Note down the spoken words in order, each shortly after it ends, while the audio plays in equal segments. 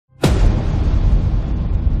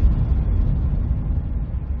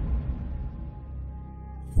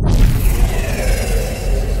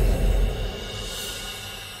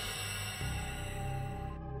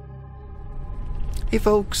Hey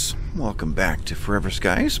folks, welcome back to Forever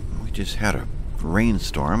Skies. We just had a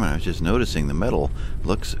rainstorm and I was just noticing the metal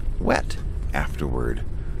looks wet afterward.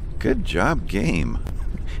 Good job, game.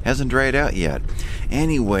 Hasn't dried out yet.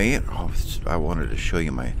 Anyway, I wanted to show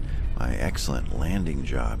you my excellent landing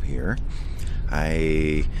job here.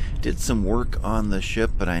 I did some work on the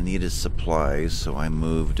ship, but I needed supplies, so I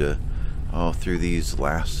moved through these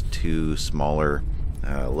last two smaller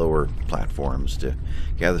lower platforms to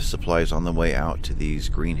gather supplies on the way out to these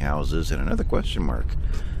greenhouses and another question mark.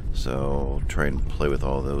 So I'll try and play with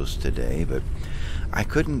all those today, but I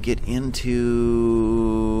couldn't get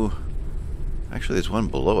into... Actually, there's one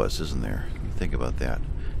below us, isn't there? Think about that.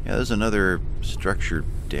 Yeah, there's another structure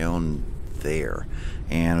down there,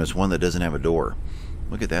 and there's one that doesn't have a door.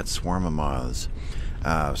 Look at that swarm of moths.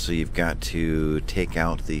 So you've got to take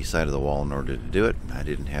out the side of the wall in order to do it. I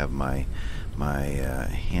didn't have my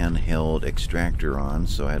handheld extractor on,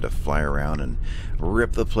 so I had to fly around and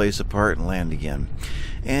rip the place apart and land again.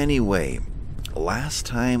 Anyway, last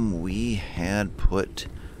time we had put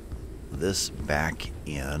this back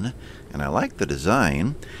in, and I liked the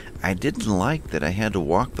design. I didn't like that I had to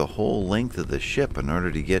walk the whole length of the ship in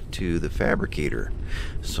order to get to the fabricator.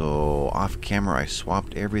 So off camera I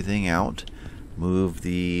swapped everything out, moved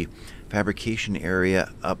the fabrication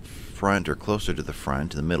area up front, or closer to the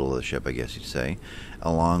front, the middle of the ship I guess you'd say,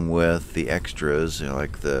 along with the extras, you know,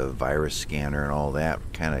 like the virus scanner and all that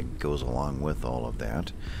kind of goes along with all of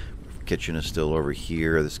that. Kitchen is still over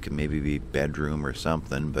here. This could maybe be bedroom or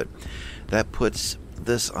something, but that puts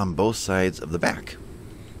this on both sides of the back.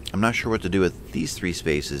 I'm not sure what to do with these three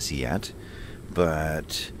spaces yet,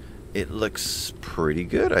 but it looks pretty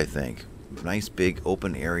good, I think. Nice big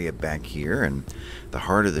open area back here, and the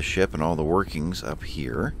heart of the ship and all the workings up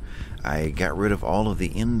here. I got rid of all of the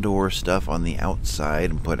indoor stuff on the outside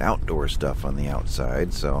and put outdoor stuff on the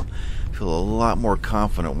outside, so I feel a lot more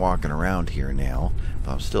confident walking around here now.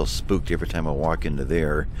 But I'm still spooked every time I walk into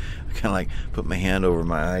there. I kind of like put my hand over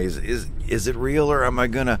my eyes. Is it real, or am I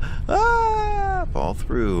gonna fall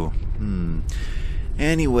through?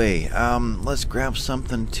 Anyway, let's grab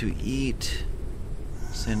something to eat.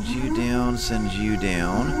 Send you down, send you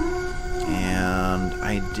down. And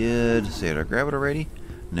I did I grab it already?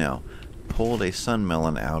 No. Pulled a sun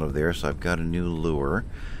melon out of there, so I've got a new lure.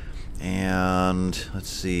 And let's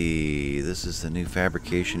see, this is the new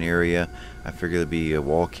fabrication area. I figure there'll be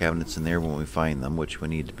wall cabinets in there when we find them, which we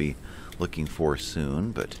need to be looking for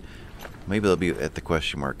soon, but maybe they'll be at the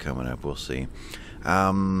question mark coming up. We'll see. What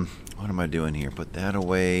am I doing here? Put that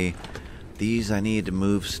away. These I need to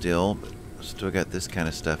move still, but still got this kind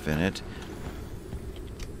of stuff in it.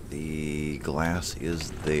 The glass is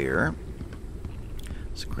there.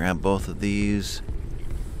 Let's grab both of these.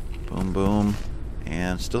 Boom, boom.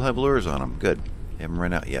 And still have lures on them. Good. Haven't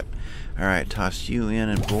run out yet. Alright, toss you in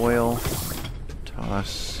and boil.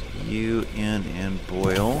 Toss you in and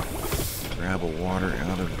boil. Grab a water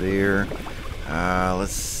out of there.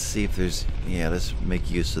 Let's see if there's... Yeah, let's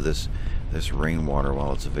make use of this rainwater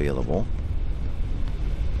while it's available.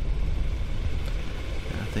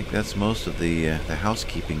 I think that's most of the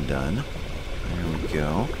housekeeping done. There we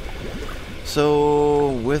go. So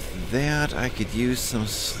with that, I could use some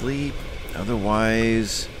sleep.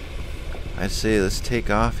 Otherwise, I'd say let's take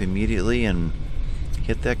off immediately and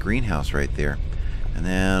hit that greenhouse right there. And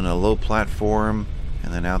then a low platform,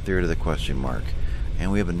 and then out there to the question mark.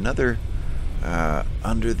 And we have another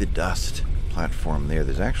under the dust platform there.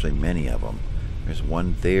 There's actually many of them. There's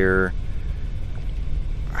one there.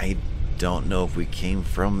 I don't know if we came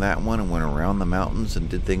from that one and went around the mountains and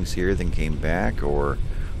did things here, then came back, or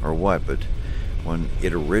what. But when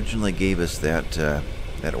it originally gave us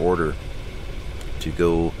that order to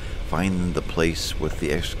go find the place with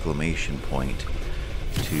the exclamation point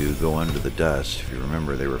to go under the dust, if you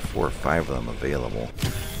remember, there were 4 or 5 of them available.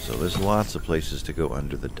 So there's lots of places to go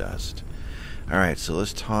under the dust. Alright, so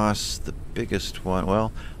let's toss the biggest one,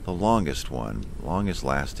 well, the longest one. Longest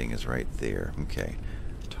lasting is right there. Okay.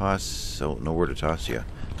 Toss, so nowhere to toss you.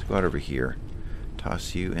 Let's go out over here.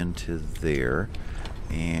 Toss you into there.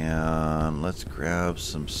 And let's grab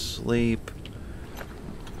some sleep.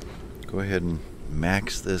 Go ahead and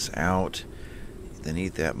max this out. Then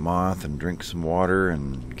eat that moth and drink some water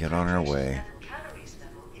and get on our way.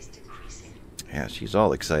 Yeah, she's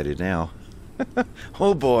all excited now.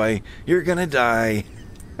 Oh boy, you're gonna die.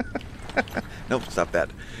 Nope, stop that.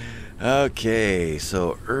 Okay,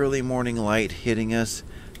 so early morning light hitting us.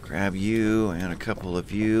 Grab you and a couple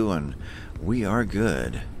of you and we are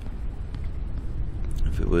good.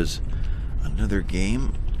 If it was another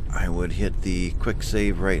game, I would hit the quick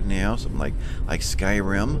save right now, something like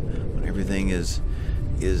Skyrim, when everything is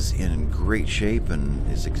is in great shape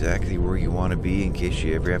and is exactly where you want to be in case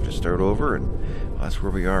you ever have to start over, and well, that's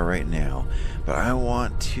where we are right now. But I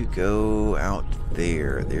want to go out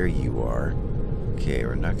there. There you are. Okay,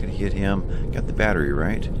 we're not going to hit him. Got the battery,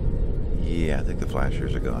 right? Yeah, I think the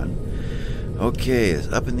flashers are gone. Okay, it's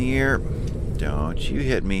up in the air. Don't you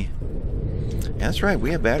hit me. That's right,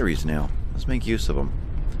 we have batteries now. Let's make use of them.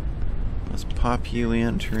 Let's pop you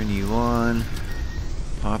in, turn you on.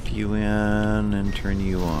 Pop you in and turn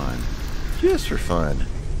you on. Just for fun.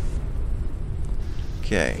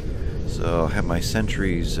 Okay, so I'll have my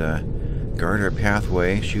sentries guard our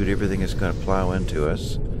pathway, shoot everything that's going to plow into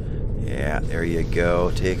us. Yeah, there you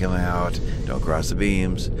go. Take them out. Don't cross the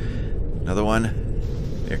beams. Another one.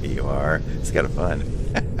 There you are. It's kind of fun.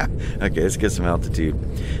 Okay, let's get some altitude.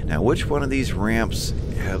 Now, which one of these ramps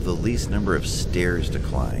have the least number of stairs to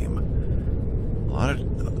climb? A lot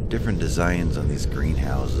of different designs on these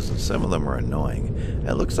greenhouses, and some of them are annoying.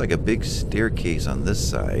 That looks like a big staircase on this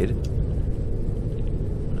side.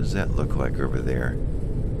 What does that look like over there?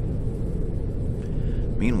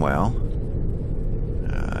 Meanwhile,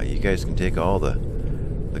 you guys can take all the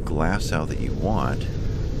glass out that you want.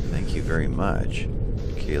 Thank you very much.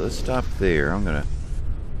 Okay, let's stop there. I'm gonna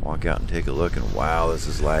walk out and take a look, and wow, this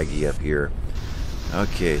is laggy up here.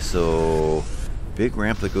 Okay, so big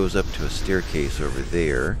ramp that goes up to a staircase over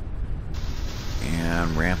there,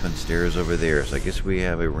 and ramp and stairs over there. So I guess we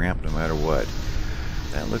have a ramp no matter what.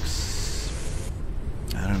 That looks,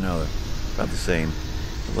 I don't know, about the same.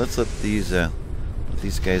 But let's let these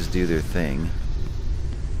guys do their thing.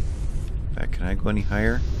 Can I go any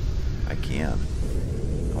higher? I can.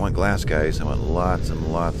 I want glass, guys. I want lots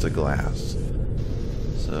and lots of glass.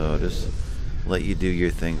 So just let you do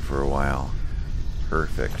your thing for a while.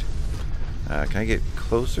 Perfect. Can I get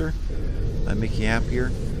closer? That make you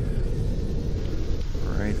happier?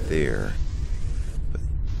 Right there. But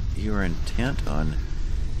you are intent on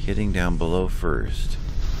hitting down below first.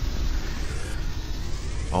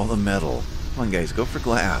 All the metal. Come on, guys, go for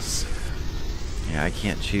glass. Yeah, I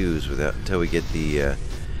can't choose until we get the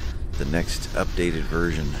next updated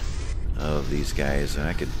version of these guys, and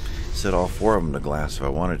I could set all 4 of them to glass if I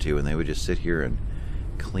wanted to, and they would just sit here and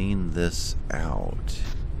clean this out.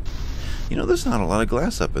 You know, there's not a lot of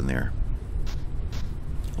glass up in there.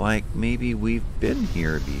 Like maybe we've been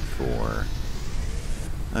here before.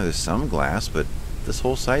 Now, there's some glass, but this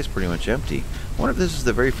whole side's pretty much empty. I wonder if this is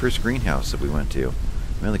the very first greenhouse that we went to.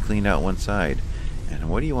 We only cleaned out one side. And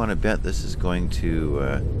what do you want to bet this is going to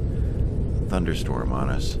thunderstorm on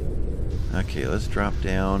us? Okay, let's drop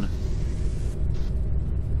down.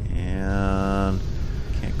 And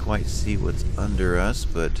can't quite see what's under us,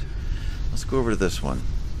 but let's go over to this one.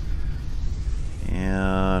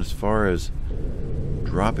 And as far as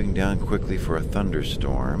dropping down quickly for a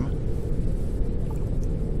thunderstorm,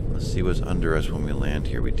 let's see what's under us when we land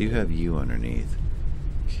here. We do have you underneath.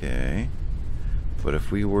 Okay. But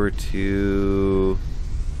if we were to...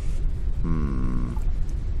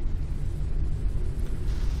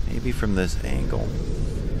 maybe from this angle.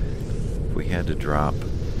 If we had to drop,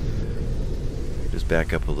 just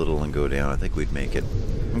back up a little and go down, I think we'd make it.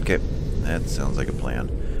 Okay, that sounds like a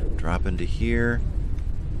plan. Drop into here.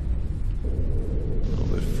 A little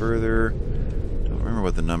bit further. Don't remember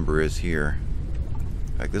what the number is here.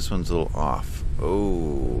 In fact, this one's a little off.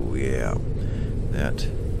 Oh, yeah. That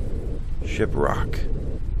ship rock.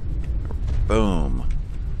 Boom.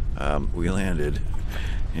 We landed.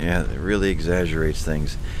 Yeah, it really exaggerates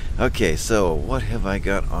things. Okay, so what have I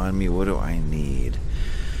got on me? What do I need?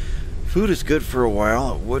 Food is good for a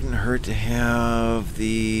while. It wouldn't hurt to have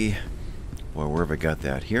the... well, where have I got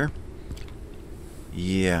that? Here?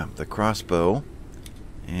 Yeah, the crossbow.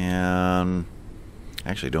 And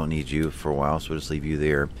actually don't need you for a while, so we'll just leave you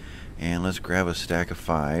there. And let's grab a stack of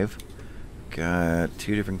 5. Got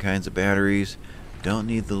 2 different kinds of batteries. Don't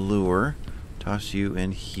need the lure. Toss you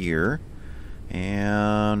in here.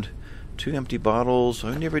 And 2 empty bottles.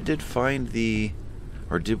 I never did find the...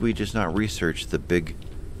 or did we just not research the big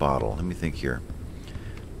bottle? Let me think here.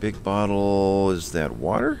 Big bottle, is that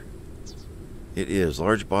water? It is.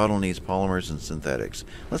 Large bottle needs polymers and synthetics.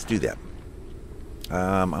 Let's do that.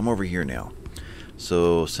 I'm over here now.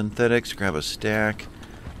 So synthetics, grab a stack.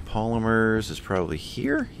 Polymers is probably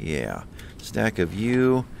here. Yeah. Stack of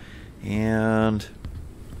you. And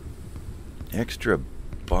extra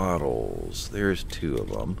bottles. There's 2 of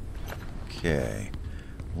them. Okay.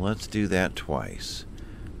 Let's do that twice.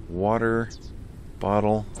 Water,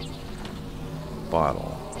 bottle,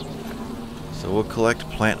 bottle. So we'll collect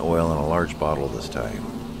plant oil in a large bottle this time.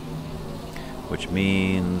 Which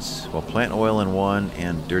means, well, plant oil in one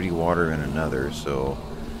and dirty water in another. So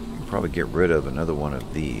you can probably get rid of another one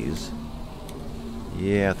of these.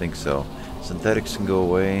 Yeah, I think so. Synthetics can go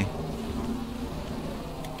away.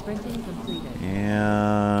 Printing completed.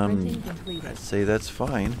 And Printing completed. I'd say that's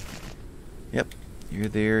fine. Yep, you're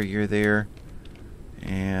there, you're there.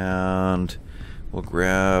 And we'll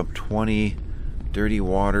grab 20 dirty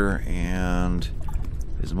water and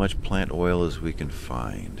as much plant oil as we can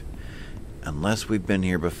find. Unless we've been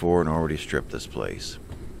here before and already stripped this place.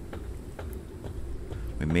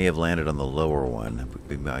 We may have landed on the lower one, would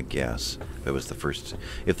be my guess. If it was the first,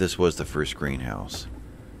 if this was the first greenhouse.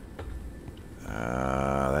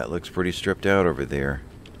 That looks pretty stripped out over there.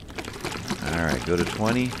 Alright, go to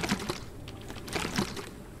 20.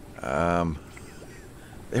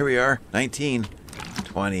 There we are, 19.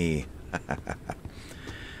 20.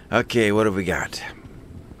 Okay, what have we got?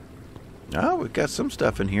 Oh, we've got some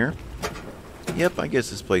stuff in here. Yep, I guess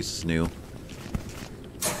this place is new.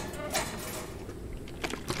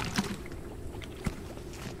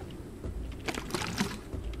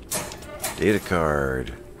 Data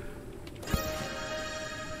card.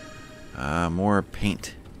 More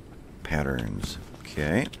paint patterns.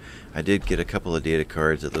 Okay. I did get a couple of data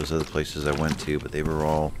cards at those other places I went to, but they were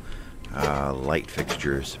all light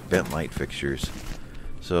fixtures, bent light fixtures.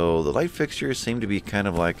 So the light fixtures seem to be kind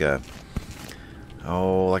of like a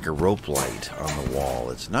rope light on the wall.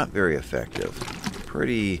 It's not very effective.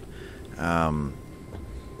 Pretty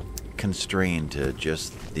constrained to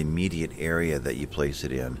just the immediate area that you place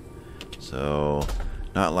it in. So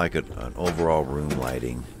not like an overall room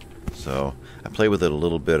lighting. So I played with it a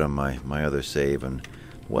little bit on my other save and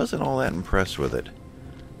wasn't all that impressed with it.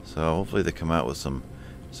 So hopefully they come out with some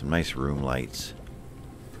nice room lights.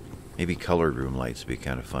 Maybe colored room lights would be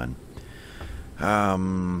kind of fun.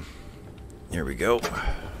 Here we go.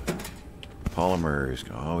 Polymers.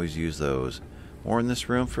 Can always use those. More in this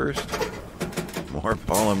room first. More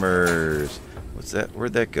polymers. What's that?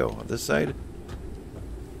 Where'd that go? On this side?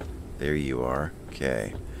 There you are.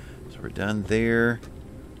 Okay. So we're done there.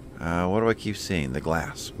 What do I keep seeing? The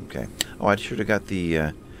glass. Okay. Oh, I should have got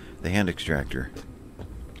the hand extractor.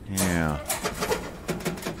 Yeah.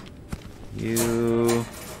 You.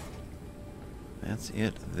 That's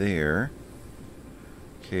it there.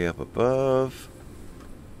 Okay, up above.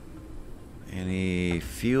 Any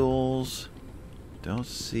fuels? Don't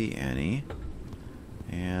see any.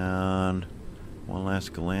 And one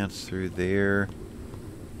last glance through there.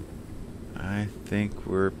 I think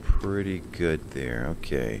we're pretty good there.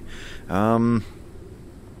 Okay. We'll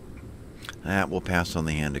pass on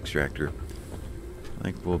the hand extractor. I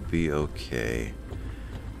think we'll be okay.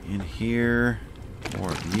 In here,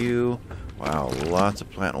 more of you. Wow, lots of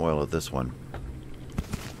plant oil at this one.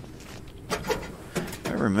 If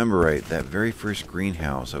I remember right, that very first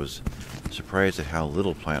greenhouse, I was surprised at how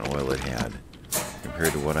little plant oil it had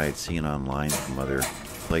compared to what I had seen online from other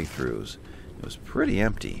playthroughs. It was pretty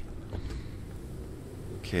empty.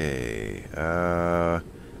 Okay,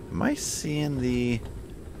 am I seeing the...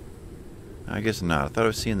 I guess not. I thought I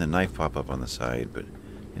was seeing the knife pop up on the side, but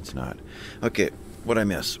it's not. Okay, what'd I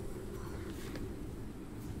miss?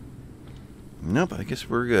 Nope, I guess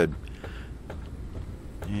we're good.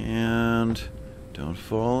 And don't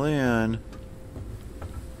fall in.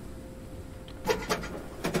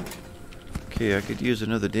 Okay, I could use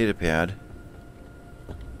another data pad.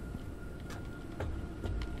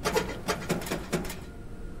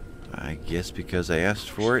 I guess because I asked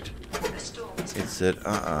for it, it said,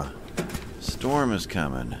 storm is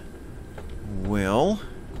coming. Well,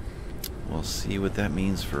 we'll see what that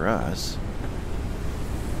means for us.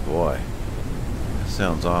 Boy, that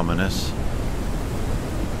sounds ominous.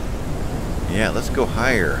 Yeah, let's go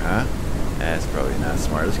higher, huh? That's probably not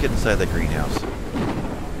smart. Let's get inside that greenhouse.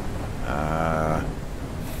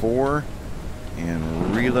 4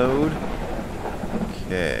 and reload.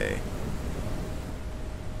 Okay.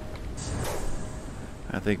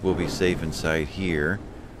 I think we'll be safe inside here.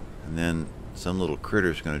 And then some little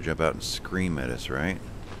critter's going to jump out and scream at us, right?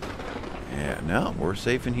 Yeah, no, we're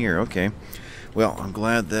safe in here. Okay. Well, I'm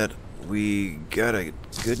glad that we got a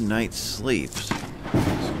good night's sleep. There's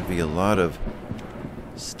going to be a lot of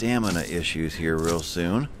stamina issues here real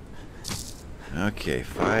soon. Okay,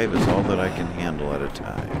 5 is all that I can handle at a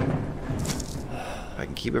time. If I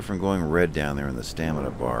can keep it from going red down there in the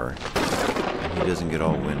stamina bar, and he doesn't get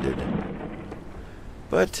all winded.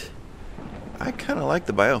 But I kind of like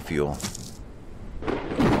the biofuel.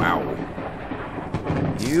 Wow.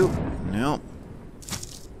 Nope.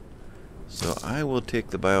 So I will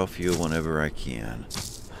take the biofuel whenever I can.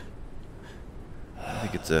 I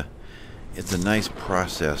think it's a nice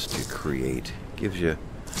process to create. Gives you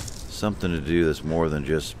something to do that's more than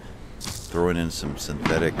just throwing in some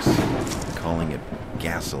synthetics, calling it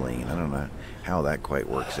gasoline. I don't know how that quite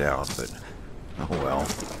works out, but oh well.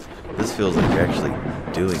 This feels like you're actually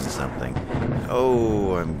doing something.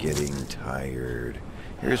 Oh, I'm getting tired.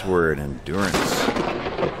 Here's where an endurance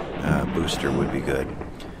booster would be good.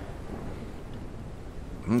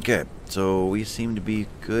 Okay, so we seem to be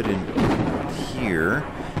good in here.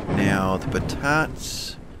 Now, the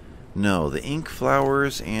batatas... No, the ink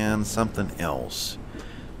flowers and something else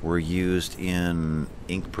were used in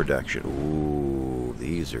ink production. Ooh,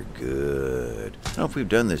 these are good. I don't know if we've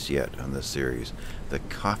done this yet on this series. The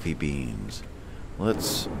coffee beans.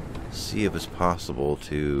 Let's see if it's possible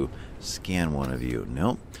to scan one of you.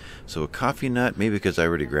 Nope. So a coffee nut, maybe because I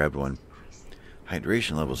already grabbed one.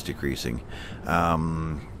 Hydration levels decreasing.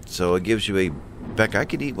 So it gives you a... Beck, I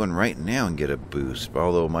could eat one right now and get a boost,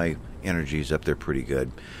 although my energy's up there pretty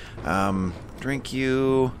good. Drink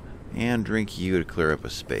you and drink you to clear up a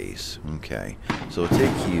space. Okay, so it'll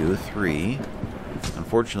take you 3.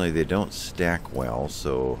 Unfortunately, they don't stack well,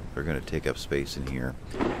 so they're going to take up space in here.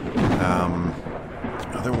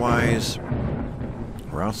 Otherwise,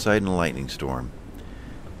 we're outside in a lightning storm.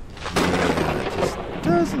 Yeah, it just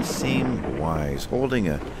doesn't seem wise. Holding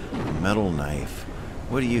a metal knife.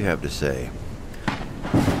 What do you have to say?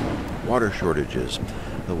 Water shortages.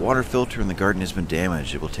 The water filter in the garden has been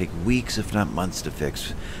damaged. It will take weeks, if not months, to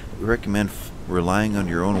fix. We recommend relying on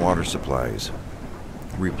your own water supplies.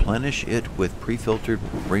 Replenish it with pre-filtered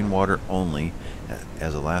rainwater only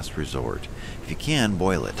as a last resort. If you can,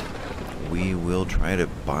 boil it. We will try to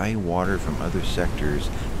buy water from other sectors,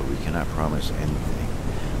 but we cannot promise anything.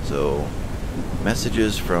 So,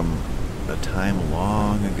 messages from a time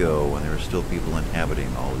long ago when there were still people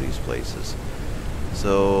inhabiting all of these places.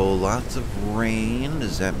 So, lots of rain.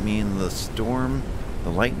 Does that mean the storm, the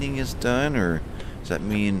lightning is done? Or does that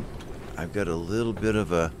mean I've got a little bit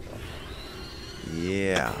of a...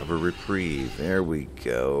 Yeah, of a reprieve. There we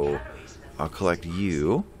go. I'll collect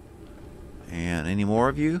you. And any more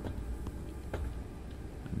of you?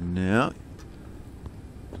 No.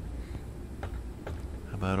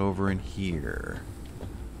 How about over in here?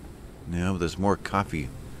 No, there's more coffee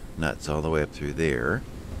nuts all the way up through there.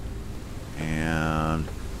 And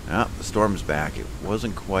the storm's back. It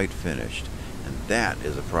wasn't quite finished. And that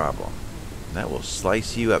is a problem. That will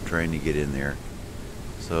slice you up trying to get in there.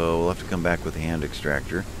 So we'll have to come back with a hand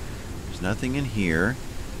extractor. There's nothing in here.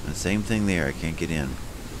 And same thing there. I can't get in.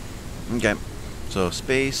 Okay. So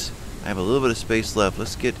space. I have a little bit of space left.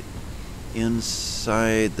 Let's get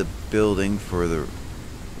inside the building for the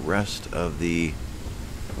rest of the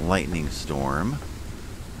lightning storm.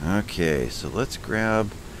 Okay. So let's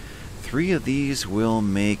grab... 3 of these will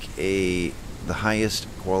make the highest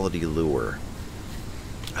quality lure.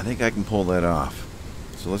 I think I can pull that off.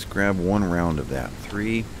 So let's grab 1 round of that.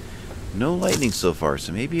 3. No lightning so far,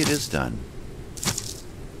 so maybe it is done.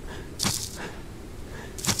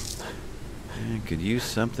 I could use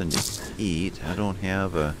something to eat. I don't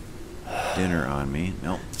have a dinner on me.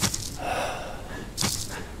 Nope.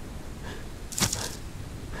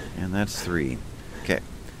 And that's 3. Okay.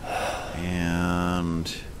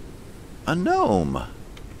 And... a gnome.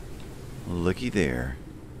 Looky there.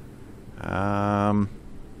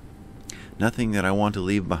 Nothing that I want to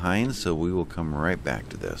leave behind, so we will come right back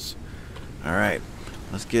to this. Alright,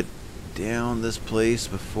 let's get down this place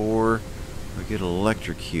before we get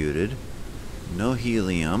electrocuted. No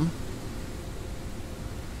helium.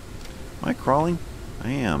 Am I crawling? I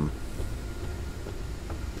am.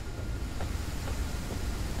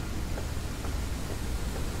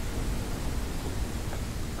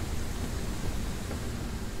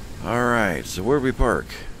 Alright, so where'd we park?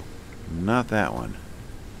 Not that one.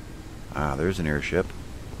 Ah, there's an airship.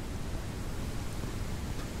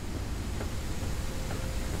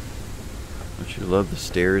 Don't you love the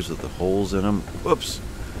stairs with the holes in them? Whoops!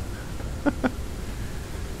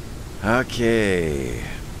 Okay.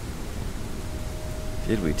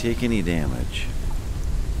 Did we take any damage?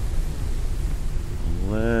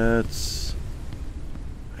 Let's...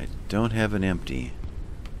 I don't have an empty.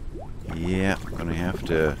 Yeah, I'm gonna have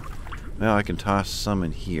to... Well, I can toss some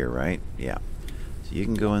in here, right? Yeah. So you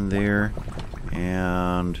can go in there,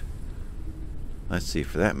 and... Let's see,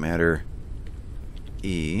 for that matter...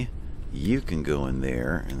 E, you can go in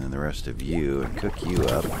there, and then the rest of you, and cook you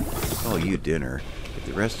up. Oh, you dinner. Get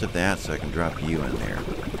the rest of that so I can drop you in there.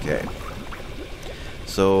 Okay.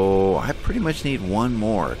 So, I pretty much need 1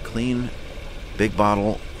 more. A clean big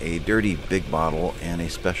bottle, a dirty big bottle, and a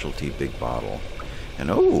specialty big bottle. And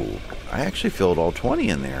oh, I actually filled all 20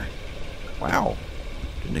 in there. Wow.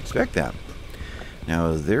 Didn't expect that. Now,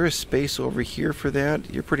 is there a space over here for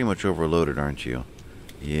that? You're pretty much overloaded, aren't you?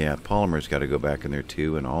 Yeah, polymer's got to go back in there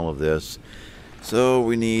too, and all of this. So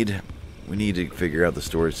we need to figure out the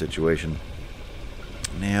storage situation.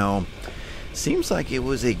 Now, seems like it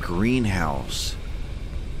was a greenhouse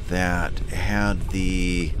that had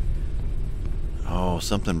the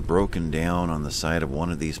something broken down on the side of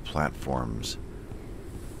one of these platforms.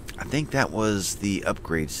 I think that was the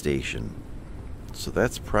upgrade station. So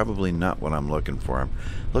that's probably not what I'm looking for. I'm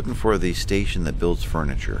looking for the station that builds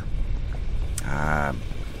furniture. I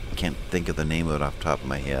can't think of the name of it off the top of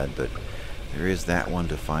my head, but there is that one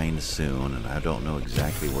to find soon, and I don't know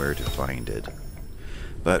exactly where to find it.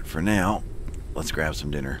 But for now, let's grab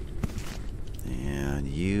some dinner. And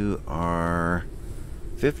you are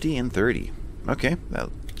 50 and 30. Okay, that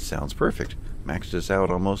sounds perfect. Maxed us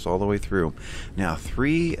out almost all the way through. Now,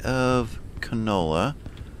 3 of canola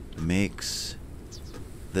makes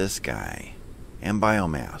this guy. And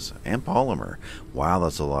biomass. And polymer. Wow,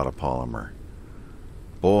 that's a lot of polymer.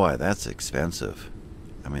 Boy, that's expensive.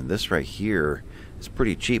 I mean, this right here is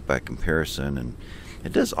pretty cheap by comparison, and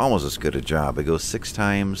it does almost as good a job. It goes 6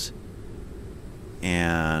 times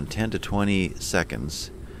and 10 to 20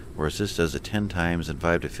 seconds, whereas this does it 10 times in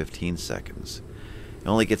 5 to 15 seconds. It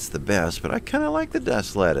only gets the best, but I kind of like the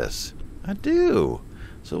dust lettuce. I do.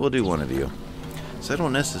 So we'll do one of you. So I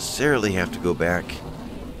don't necessarily have to go back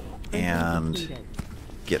and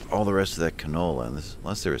get all the rest of that canola,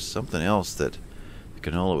 unless there was something else that the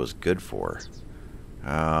canola was good for.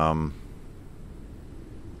 None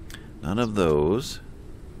of those.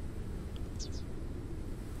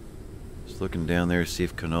 Just looking down there to see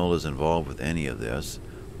if canola is involved with any of this.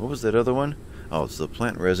 What was that other one? Oh, so the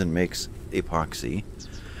plant resin makes epoxy.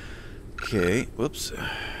 Okay, whoops.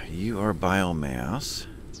 You are biomass.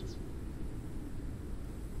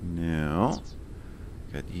 No.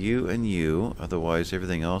 Got you and you. Otherwise,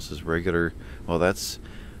 everything else is regular. Well, that's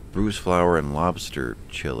bruised flour and lobster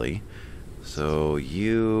chili. So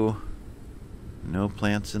you... no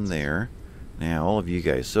plants in there. Now, all of you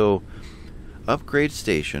guys. So, upgrade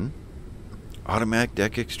station. Automatic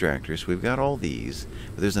deck extractors. We've got all these.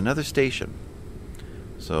 But there's another station.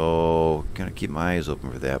 So, gonna keep my eyes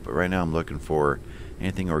open for that. But right now I'm looking for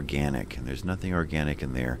anything organic. And there's nothing organic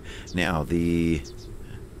in there. Now, the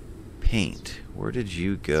paint. Where did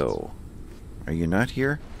you go? Are you not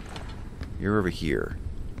here? You're over here.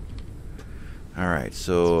 Alright,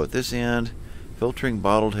 so at this end, filtering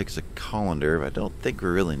bottle takes a colander. But I don't think we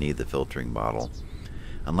really need the filtering bottle.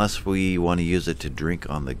 Unless we want to use it to drink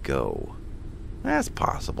on the go. That's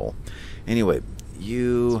possible. Anyway,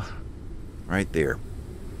 you... right there.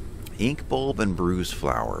 Ink bulb and bruised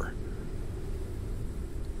flour.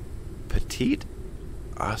 Petite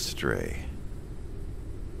Astray.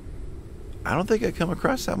 I don't think I've come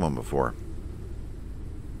across that one before.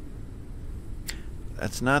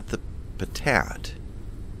 That's not the patat.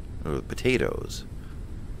 Or the potatoes.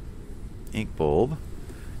 Ink bulb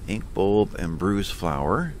and bruised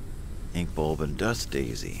flour. Ink bulb and dust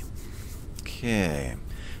daisy. Okay.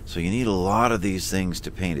 So you need a lot of these things to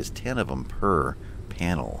paint. It's 10 of them per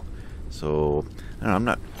panel. So, I don't know, I'm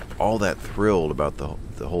not all that thrilled about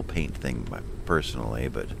the whole paint thing personally,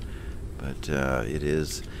 but it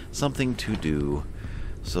is something to do.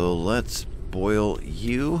 So let's boil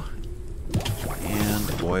you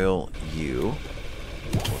and boil you.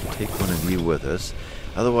 Take one of you with us.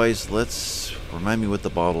 Otherwise, let's remind me what the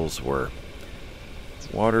bottles were.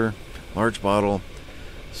 Water, large bottle.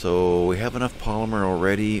 So we have enough polymer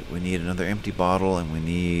already. We need another empty bottle, and we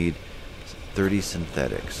need 30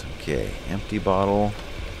 synthetics. Okay, empty bottle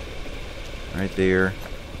right there.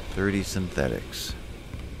 30 synthetics.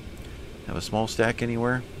 Have a small stack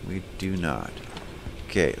anywhere? We do not.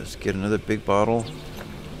 Okay, let's get another big bottle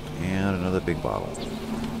and another big bottle.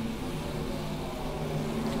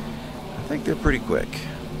 I think they're pretty quick.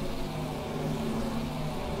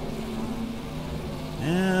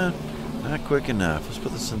 Yeah, not quick enough. Let's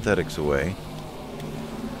put the synthetics away.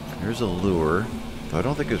 There's a lure. Though I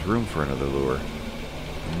don't think there's room for another lure.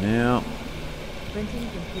 No. Printing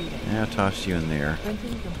completed. Yeah, toss you in there.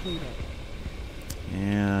 Printing completed.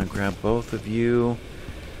 And grab both of you.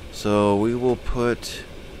 So we will put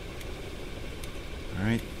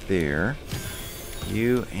right there.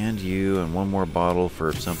 You and one more bottle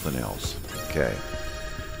for something else. Okay.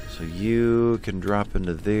 So you can drop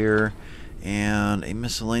into there. And a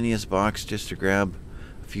miscellaneous box just to grab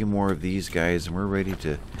a few more of these guys, and we're ready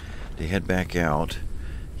to head back out.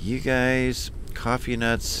 You guys, coffee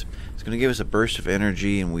nuts, it's going to give us a burst of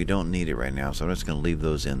energy, and we don't need it right now, so I'm just going to leave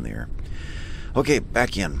those in there. Okay,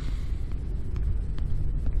 back in.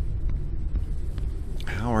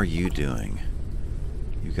 How are you doing?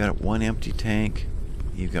 You've got one empty tank.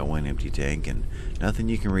 You've got one empty tank and nothing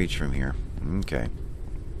you can reach from here. Okay.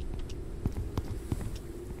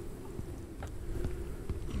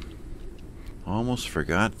 Almost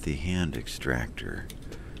forgot the hand extractor.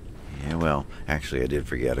 Yeah, well, actually I did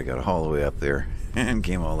forget. I got all the way up there and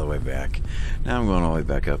came all the way back. Now I'm going all the way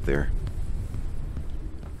back up there.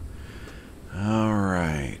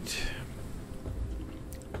 Alright.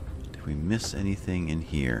 Did we miss anything in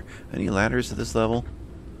here? Any ladders at this level?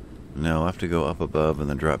 No, I'll have to go up above and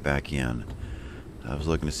then drop back in. I was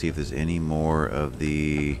looking to see if there's any more of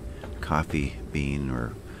the coffee bean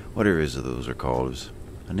or whatever it is those are called. It was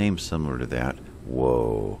a name similar to that.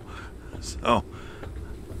 Whoa. So,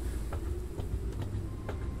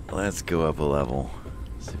 let's go up a level.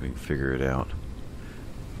 See if we can figure it out.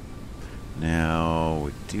 Now,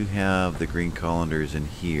 we do have the green colanders in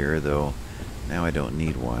here, though now I don't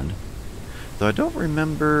need one. Though I don't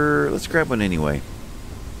remember... Let's grab one anyway.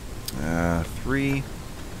 3.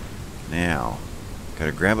 Now,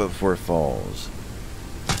 gotta grab it before it falls.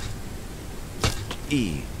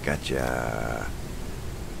 Gotcha.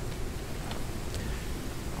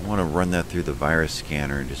 I want to run that through the virus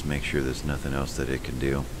scanner and just make sure there's nothing else that it can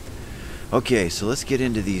do. Okay, so let's get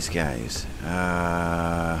into these guys.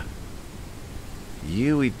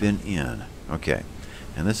 We've been in. Okay.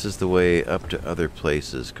 And this is the way up to other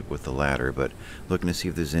places with the ladder, but looking to see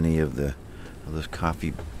if there's any of those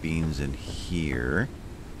coffee beans in here.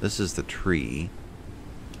 This is the tree.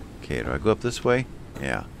 Okay, do I go up this way?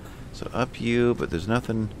 Yeah. So up you, but there's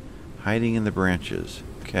nothing hiding in the branches.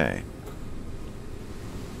 Okay.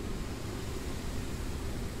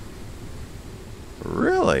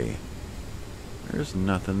 Really? There's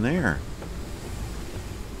nothing there.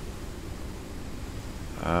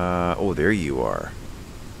 Oh, there you are.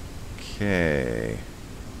 Okay.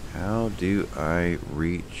 How do I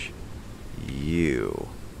reach you?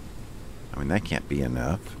 I mean, that can't be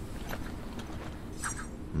enough.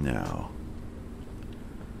 No.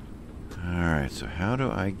 Alright, so how do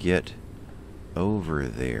I get over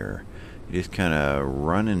there? You just kind of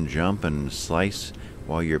run and jump and slice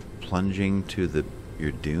while you're plunging to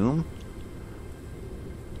your doom?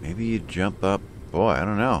 Maybe you jump up. Boy, I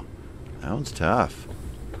don't know. That one's tough.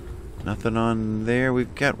 Nothing on there.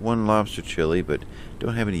 We've got one lobster chili, but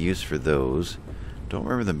don't have any use for those. Don't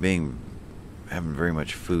remember them having very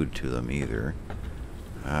much food to them either.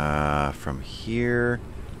 From here,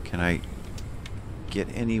 can I get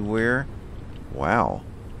anywhere? Wow.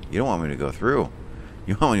 You don't want me to go through.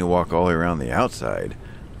 You want me to walk all the way around the outside.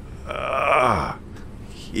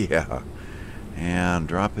 Yeah. And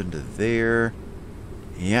drop into there.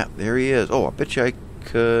 Yeah, there he is. Oh, I bet you I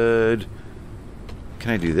could...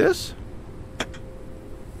 Can I do this?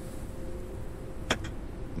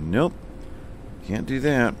 Nope. Can't do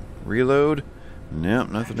that. Reload? Nope,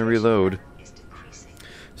 nothing to reload.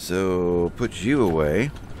 So, put you away.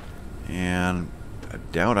 And I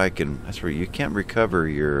doubt I can... That's where you can't recover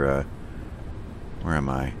your... where am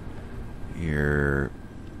I? Your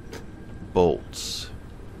bolts.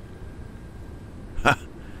 Ha!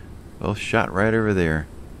 Both shot right over there.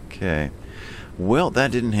 Okay. Well,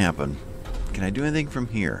 that didn't happen. Can I do anything from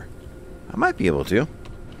here? I might be able to.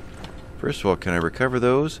 First of all, can I recover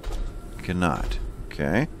those? Cannot.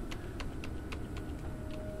 Okay.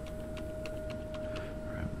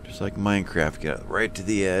 Just like Minecraft, get right to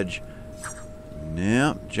the edge.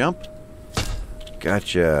 Now, jump.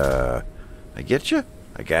 Gotcha. I get you?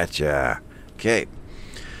 I gotcha. Okay.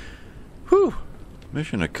 Whew.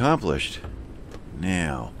 Mission accomplished.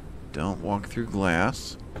 Now, don't walk through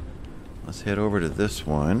glass. Let's head over to this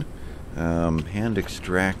one. Hand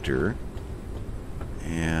extractor.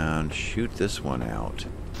 And shoot this one out.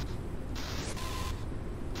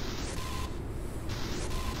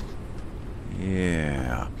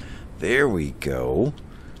 Yeah. There we go.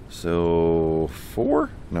 So, 4?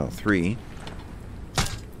 No, 3.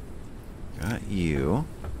 Got you.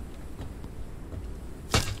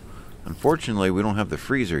 Unfortunately, we don't have the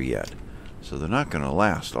freezer yet. So they're not going to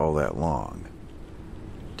last all that long.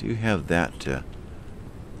 Do have that to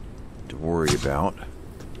worry about.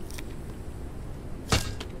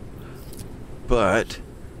 But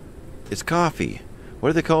it's coffee. What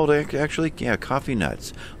are they called actually? Yeah, coffee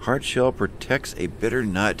nuts. Hard shell protects a bitter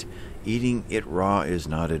nut. Eating it raw is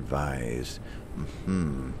not advised.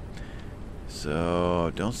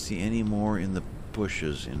 So, don't see any more in the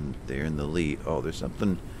bushes in there in the leaf. Oh, there's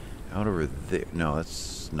something out over there. No,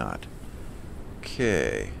 that's not.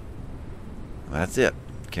 Okay. That's it.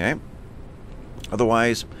 Okay.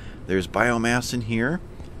 Otherwise, there's biomass in here.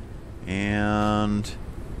 And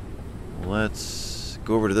let's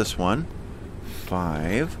go over to this one.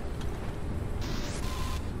 5.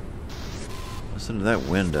 Listen to that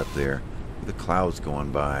wind up there. The clouds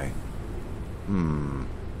going by.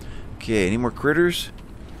 Okay, any more critters?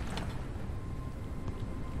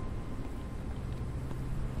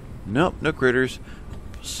 Nope, no critters.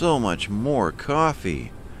 So much more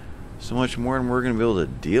coffee. So much more than we're going to be able to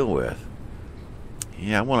deal with.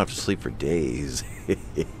 Yeah, I won't have to sleep for days.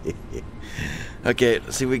 Okay,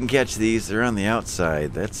 let's see if we can catch these. They're on the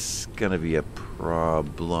outside. That's going to be a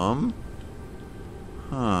problem.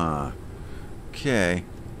 Huh. Okay.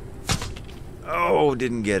 Oh,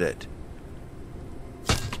 didn't get it.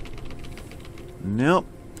 Nope.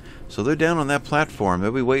 So they're down on that platform.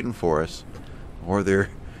 They'll be waiting for us. Or they're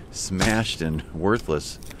smashed and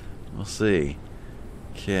worthless. We'll see.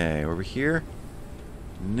 Okay, over here?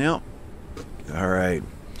 Nope. Alright.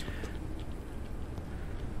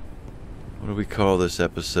 What do we call this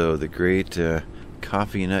episode? The Great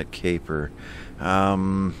Coffee Nut Caper.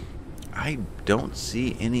 I don't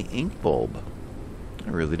see any ink bulb. I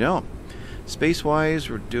really don't. Space-wise,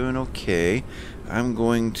 we're doing okay. I'm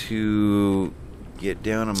going to get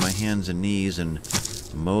down on my hands and knees and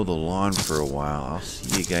mow the lawn for a while. I'll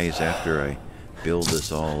see you guys after I build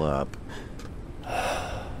this all up.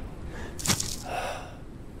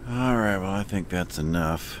 Alright, well, I think that's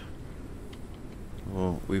enough.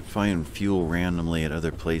 Well, we find fuel randomly at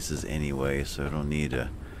other places anyway, so I don't need a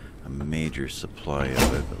major supply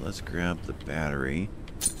of it. But let's grab the battery.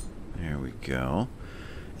 There we go.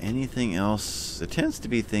 Anything else? It tends to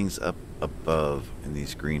be things up above in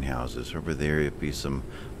these greenhouses. Over there, it'd be some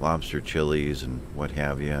lobster chilies and what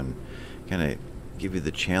have you, and kind of give you the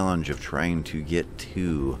challenge of trying to get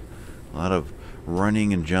to. A lot of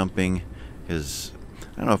running and jumping, because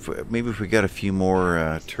I don't know, maybe if we got a few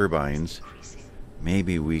more turbines,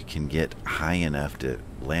 maybe we can get high enough to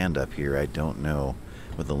land up here. I don't know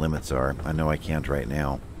what the limits are. I know I can't right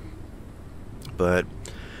now. But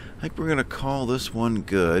I think we're going to call this one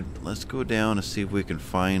good. Let's go down and see if we can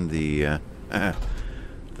find the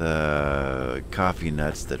coffee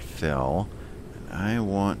nuts that fell. And I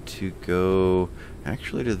want to go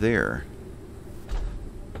actually to there.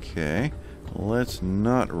 Okay. Let's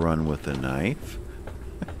not run with the knife.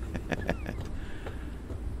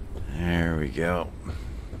 There we go.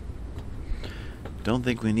 Don't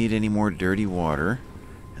think we need any more dirty water.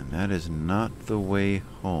 And that is not the way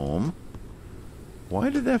home. Why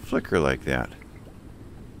did that flicker like that?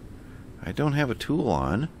 I don't have a tool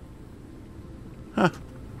on. Huh.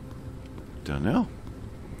 Don't know.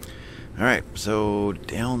 Alright, so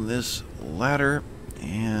down this ladder,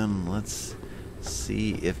 and let's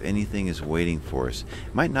see if anything is waiting for us.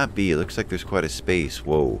 It might not be. It looks like there's quite a space,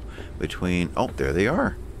 whoa, between... Oh, there they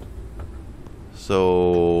are.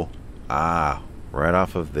 So, right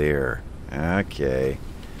off of there. Okay.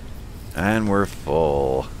 And we're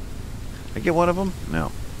full. I get one of them? No.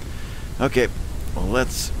 Okay, well,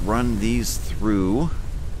 let's run these through.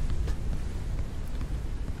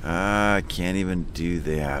 I can't even do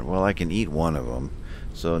that. Well, I can eat one of them.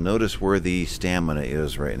 So notice where the stamina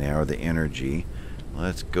is right now, or the energy.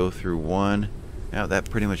 Let's go through one. Now that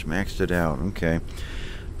pretty much maxed it out. Okay.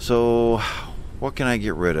 So, what can I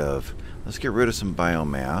get rid of? Let's get rid of some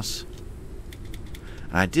biomass.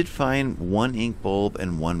 I did find one ink bulb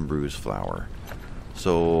and one bruise flower.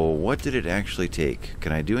 So, what did it actually take?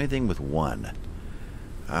 Can I do anything with one?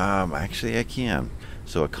 Actually, I can.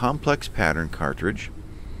 So, a complex pattern cartridge.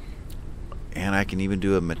 And I can even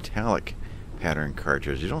do a metallic pattern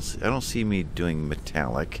cartridge. I don't see me doing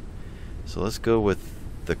metallic. So, let's go with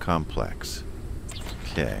the complex.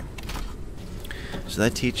 Okay. So,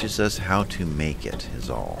 that teaches us how to make it, is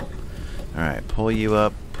all. Alright, pull you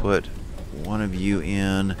up, put one of you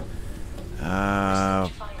in.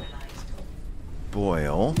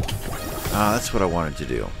 Boil. That's what I wanted to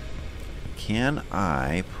do. Can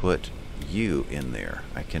I put you in there?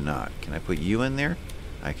 I cannot. Can I put you in there?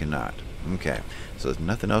 I cannot. Okay. So there's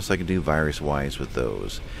nothing else I can do virus-wise with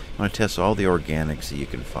those. I want to test all the organics that you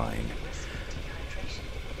can find.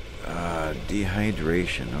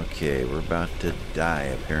 Dehydration. Okay, we're about to die,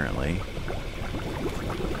 apparently.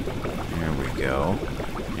 There we go.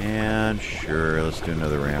 And sure, let's do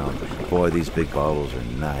another round. Boy, these big bottles are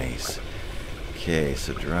nice. Okay,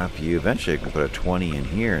 so drop you. Eventually I can put a 20 in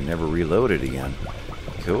here and never reload it again.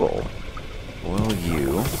 Cool. Boil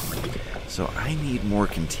you. So I need more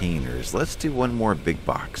containers. Let's do one more big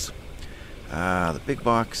box. The big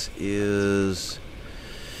box is...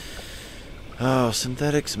 Oh,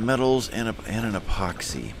 synthetics, metals, and an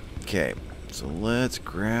epoxy. Okay, so let's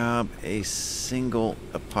grab a single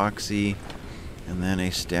epoxy and then a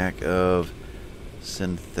stack of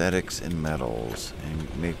synthetics and metals.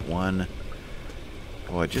 And make one...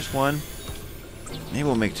 Oh, just one? Maybe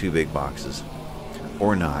we'll make two big boxes.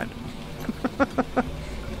 Or not.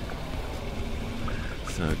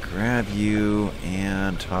 So grab you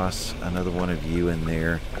and toss another one of you in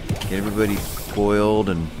there. Get everybody boiled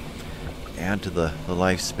and add to the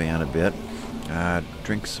lifespan a bit.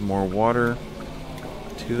 Drink some more water.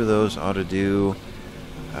 2 of those ought to do.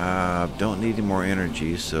 Don't need any more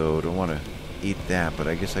energy, so don't want to eat that, but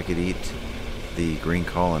I guess I could eat the green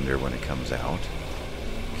colander when it comes out.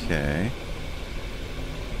 Okay.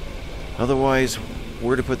 Otherwise,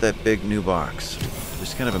 where to put that big new box?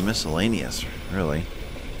 Just kind of a miscellaneous, really.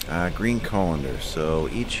 Green colander, so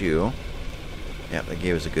eat you. Yeah, that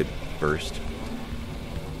gave us a good burst.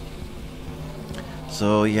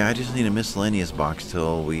 So yeah, I just need a miscellaneous box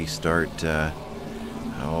till we start, till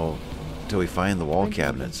we find the wall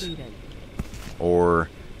cabinets. Or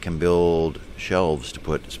can build shelves to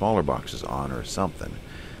put smaller boxes on or something.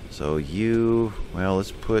 So you, well,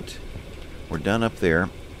 let's put, we're done up there.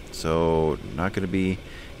 So not going to be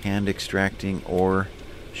hand extracting or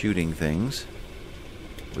shooting things.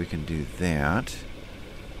 We can do that.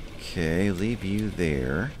 Okay, leave you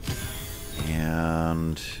there.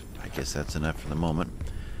 And I guess that's enough for the moment.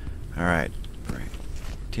 Alright.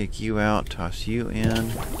 Take you out, toss you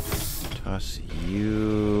in. Toss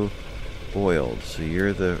you boiled. So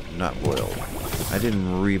you're the not boiled. I didn't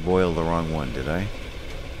reboil the wrong one, did I?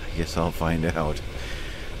 I guess I'll find out.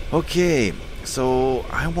 Okay, so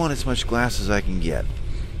I want as much glass as I can get.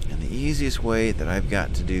 And the easiest way that I've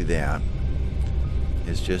got to do that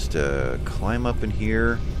is just to climb up in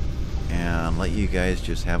here and let you guys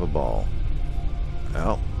just have a ball.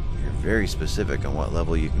 Well, you're very specific on what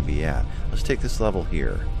level you can be at. Let's take this level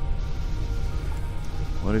here.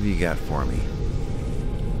 What have you got for me?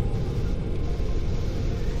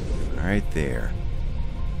 Right there.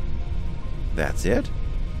 That's it?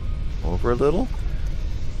 Over a little?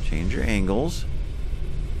 Change your angles.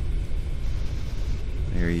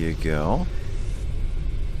 There you go.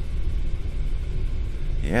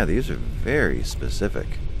 Yeah, these are very specific.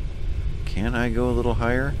 Can I go a little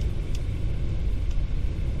higher?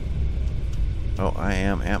 Oh, I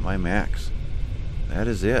am at my max. That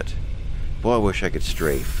is it. Boy, I wish I could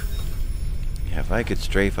strafe. Yeah, if I could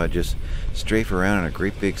strafe, I'd just strafe around in a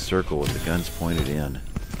great big circle with the guns pointed in.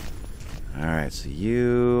 Alright, so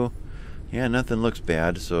you... Yeah, nothing looks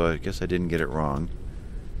bad, so I guess I didn't get it wrong.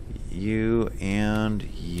 You and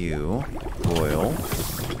you. Boil.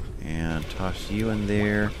 And toss you in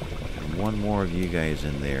there. And one more of you guys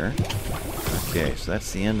in there. Okay, so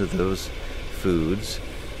that's the end of those foods.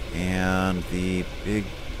 And the big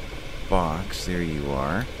box, there you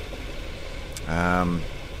are.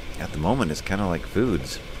 At the moment, it's kind of like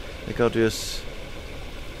foods. I think I'll just...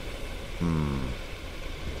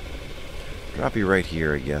 drop you right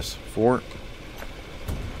here, I guess. 4.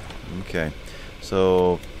 Okay.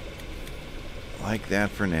 So, like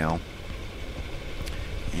that for now.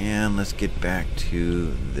 And let's get back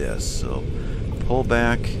to this. So, pull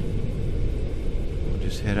back. We'll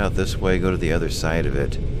just head out this way, go to the other side of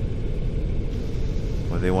it.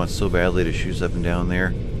 Well, they want so badly to shoot up and down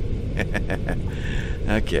there.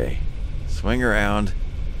 Okay. Swing around.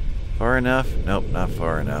 Far enough? Nope, not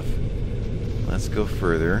far enough. Let's go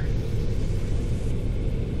further.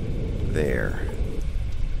 There.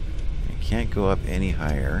 I can't go up any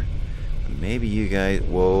higher. Maybe you guys...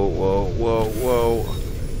 Whoa, whoa, whoa, whoa.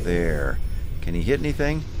 There. Can you hit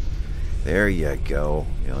anything? There you go.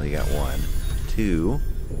 You only got 1. 2.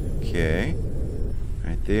 Okay.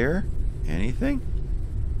 Right there. Anything?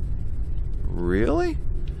 Really?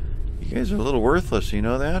 You guys are a little worthless, you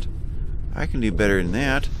know that? I can do better than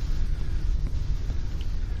that.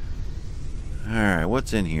 Alright,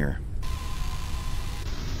 what's in here?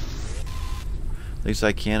 At least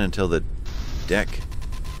I can until the deck...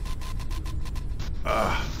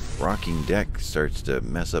 rocking deck starts to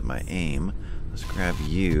mess up my aim. Let's grab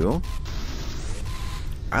you.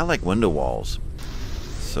 I like window walls,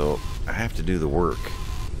 so I have to do the work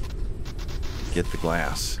to get the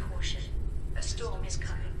glass. Caution. A storm is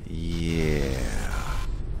coming. Yeah,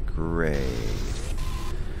 great.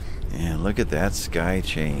 And look at that sky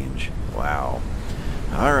change. Wow.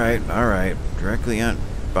 Alright, alright. Directly on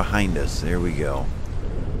behind us. There we go.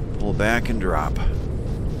 Pull back and drop.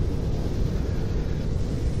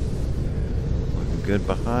 Looking good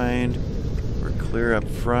behind. We're clear up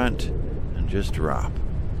front. And just drop.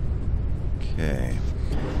 Okay.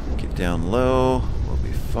 Get down low. We'll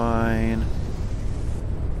be fine.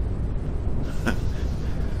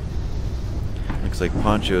 Looks like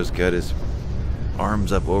Poncho's got his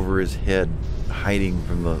arms up over his head, hiding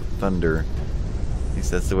from the thunder. At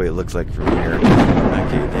least that's the way it looks like from here.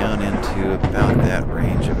 Okay, down into about that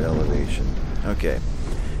range of elevation. Okay,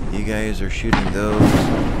 You guys are shooting those.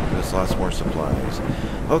 There's lots more supplies.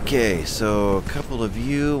 Okay, so a couple of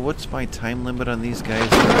you. What's my time limit on these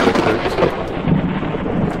guys?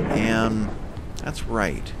 And that's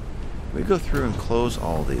right. We go through and close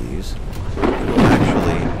all these. It will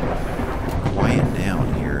actually quiet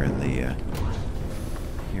down here in the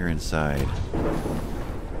here inside.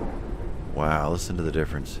 Wow, listen to the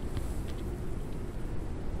difference.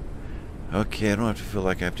 Okay, I don't have to feel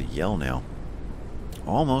like I have to yell now.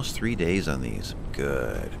 Almost 3 days on these.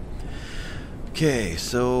 Good. Okay,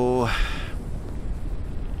 so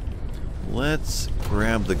let's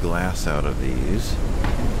grab the glass out of these.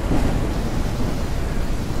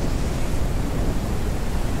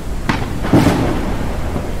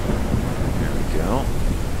 There we go.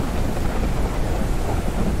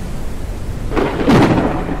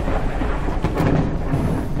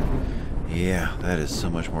 Yeah, that is so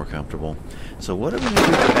much more comfortable. So what am I going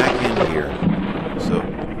to do back in here? So,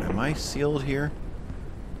 am I sealed here?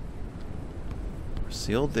 We're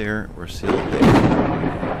sealed there, we're sealed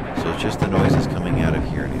there. So it's just the noises coming out of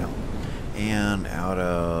here now. And out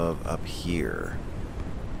of up here.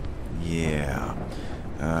 Yeah.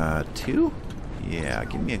 2? Yeah,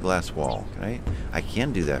 give me a glass wall. Can I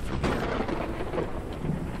can do that from here.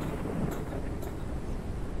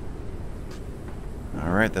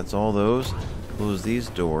 Alright, that's all those. Close these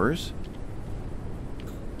doors.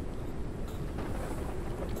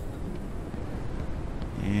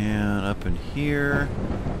 And up in here.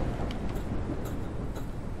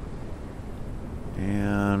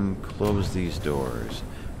 And close these doors.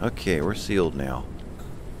 Okay, we're sealed now.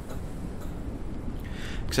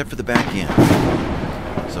 Except for the back end.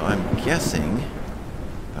 So I'm guessing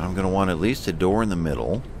that I'm going to want at least a door in the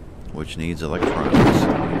middle, which needs electronics.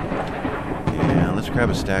 And let's grab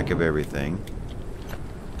a stack of everything.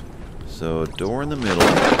 So, door in the middle.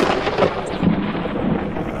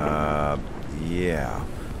 Yeah.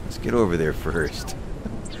 Let's get over there first.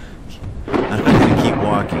 I'm not going to keep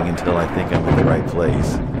walking until I think I'm in the right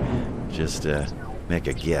place. Just make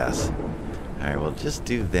a guess. Alright, we'll just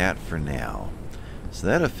do that for now. So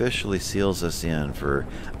that officially seals us in for,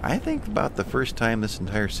 I think, about the first time this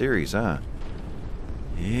entire series, huh?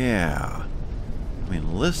 Yeah. I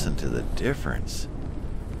mean, listen to the difference.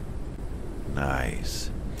 Nice.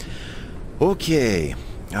 Okay.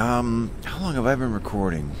 How long have I been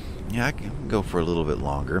recording? Yeah, I can go for a little bit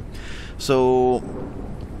longer. So,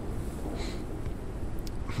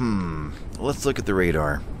 let's look at the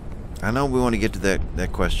radar. I know we want to get to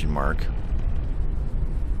that question mark.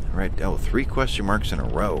 Right, oh, 3 question marks in a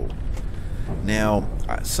row. Now,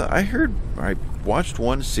 so I watched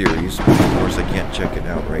one series. Of course, I can't check it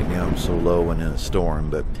out right now. I'm so low and in a storm.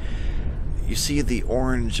 But you see the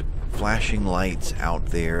orange flashing lights out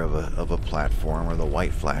there of a platform, or the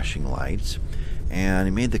white flashing lights. And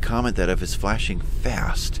he made the comment that if it's flashing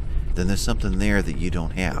fast, then there's something there that you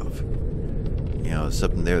don't have. You know,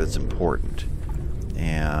 something there that's important.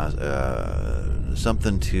 And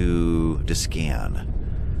something to scan.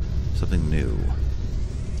 Something new.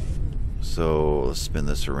 So let's spin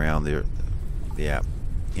this around there. Yeah,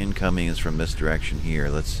 incoming is from this direction here.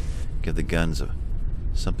 Let's give the guns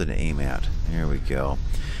something to aim at. There we go.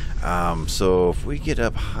 So if we get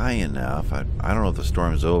up high enough, I don't know if the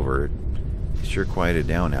storm's over. It's sure quieted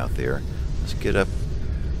down out there. Let's get up.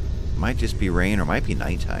 Might just be rain or might be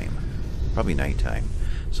nighttime. Probably nighttime.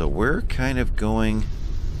 So we're kind of going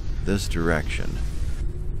this direction.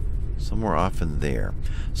 Somewhere off in there.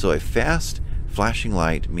 So a fast flashing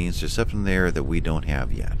light means there's something there that we don't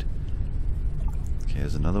have yet. Okay,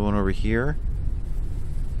 there's another one over here.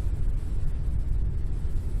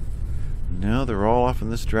 No, they're all off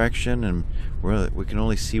in this direction, and we can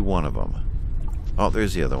only see one of them. Oh,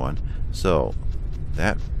 there's the other one. So,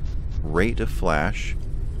 that rate of flash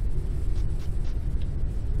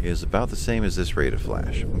is about the same as this rate of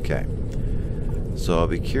flash. Okay. So I'll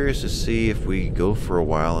be curious to see if we go for a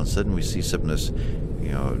while and suddenly we see something that's,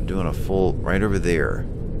 you know, doing a full right over there.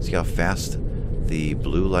 See how fast the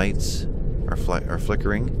blue lights are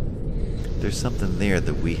flickering? There's something there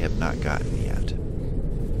that we have not gotten yet.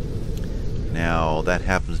 Now, that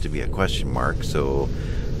happens to be a question mark, so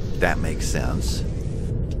that makes sense.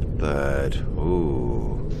 But,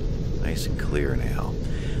 ooh, nice and clear now.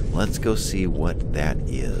 Let's go see what that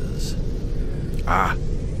is. Ah,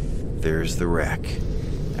 there's the wreck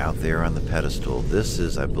out there on the pedestal. This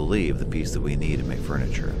is, I believe, the piece that we need to make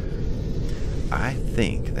furniture. I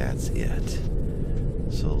think that's it.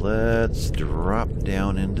 So let's drop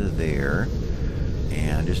down into there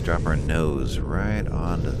and just drop our nose right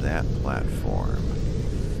onto that platform.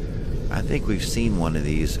 I think we've seen one of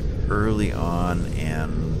these early on,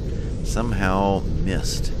 and somehow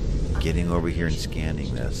missed getting over here and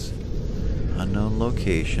scanning this. Unknown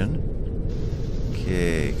location.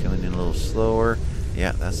 Okay, coming in a little slower.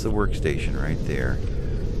 Yeah, that's the workstation right there.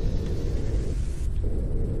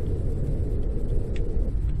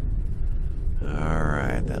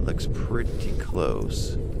 Alright, that looks pretty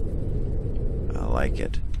close. I like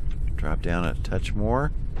it. Drop down a touch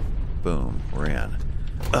more. Boom, we're in.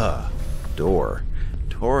 Door.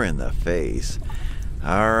 Door in the face.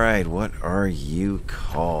 Alright, what are you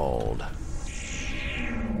called?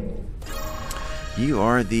 You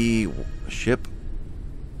are the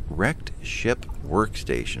wrecked ship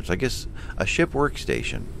workstation. So I guess a ship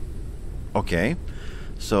workstation. Okay.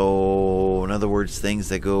 So, in other words, things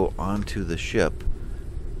that go onto the ship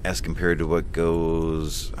as compared to what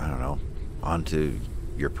goes, I don't know, onto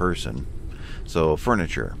your person. So,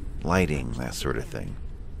 furniture, lighting, that sort of thing.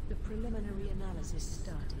 The preliminary analysis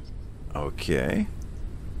started. Okay.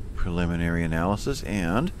 Preliminary analysis,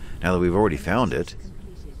 and now that we've already found it.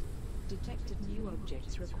 Completed. Detected new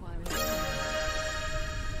objects requiring.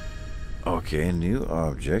 Okay, new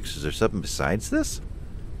objects. Is there something besides this?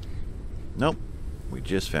 Nope. We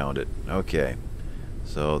just found it. Okay.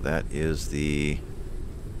 So that is the...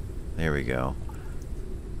 There we go.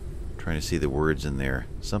 Trying to see the words in there.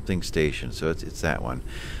 Something station. So it's that one.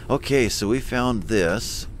 Okay, so we found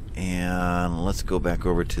this. And let's go back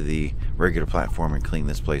over to the regular platform and clean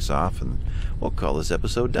this place off. And we'll call this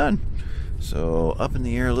episode done. So up in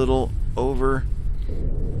the air a little. Over.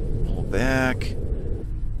 Pull back.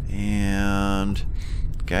 And...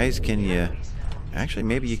 Guys, can you... Actually,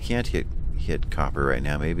 maybe you can't hit copper right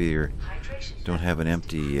now. Maybe you don't have an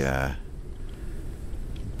empty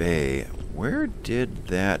bay. Where did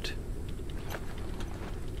that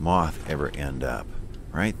moth ever end up?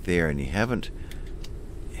 Right there, and you haven't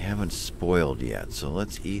spoiled yet. So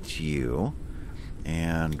let's eat you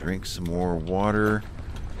and drink some more water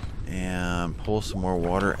and pull some more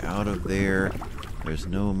water out of there. There's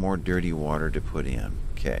no more dirty water to put in.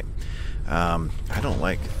 Okay. I don't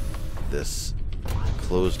like this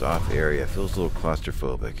closed off area. It feels a little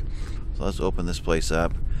claustrophobic. So let's open this place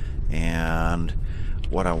up. And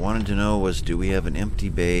what I wanted to know was, do we have an empty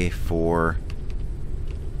bay for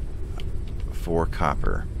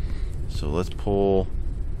copper? So let's pull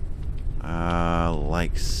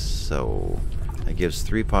like so. That gives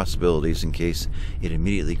 3 possibilities in case it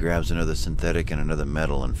immediately grabs another synthetic and another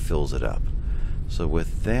metal and fills it up. So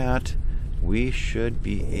with that, we should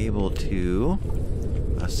be able to,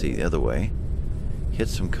 let's see, the other way, hit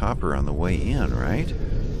some copper on the way in, right?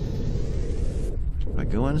 If I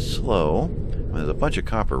go in slow, well, there's a bunch of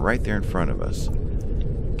copper right there in front of us.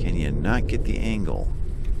 Can you not get the angle?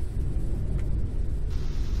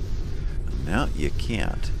 No, you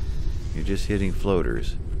can't. You're just hitting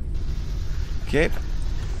floaters. Okay,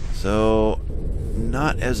 so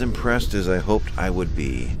not as impressed as I hoped I would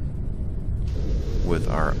be with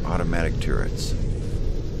our automatic turrets.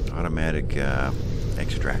 Automatic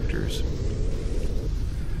extractors.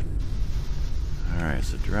 Alright,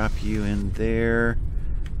 so drop you in there.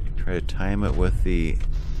 Try to time it with the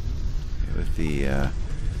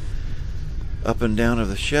up and down of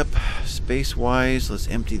the ship. Space-wise, let's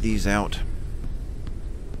empty these out.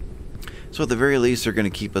 So at the very least, they're going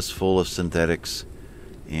to keep us full of synthetics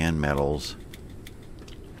and metals.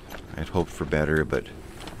 I'd hoped for better, but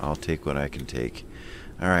I'll take what I can take.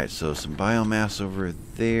 Alright, so some biomass over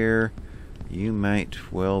there. You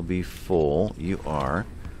might well be full. You are.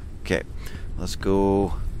 Okay, let's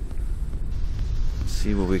go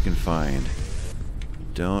see what we can find.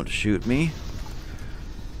 Don't shoot me.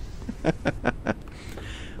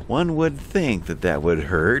 One would think that would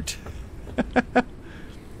hurt.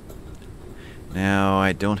 Now,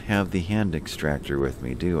 I don't have the hand extractor with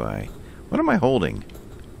me, do I? What am I holding?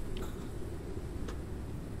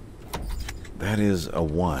 That is a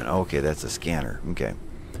 1. Okay, that's a scanner. Okay.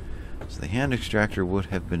 So the hand extractor would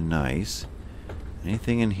have been nice.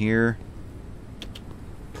 Anything in here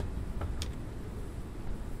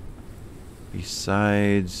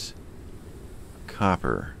besides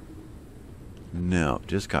copper? No,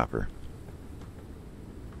 just copper.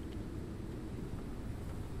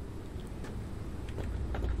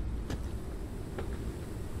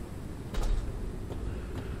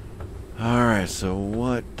 Alright, so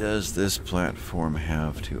what does this platform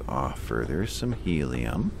have to offer? There's some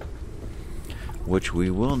helium, which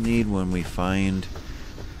we will need when we find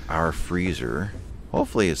our freezer.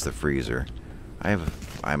 Hopefully it's the freezer.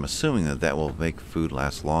 I'm assuming that will make food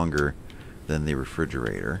last longer than the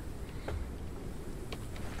refrigerator.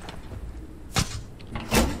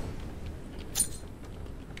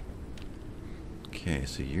 Okay,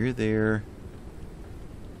 so you're there.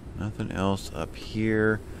 Nothing else up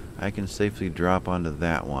here. I can safely drop onto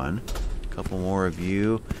that one. A couple more of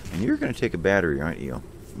you. And you're going to take a battery, aren't you?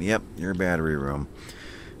 Yep, your battery room.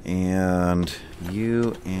 And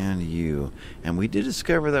you and you. And we did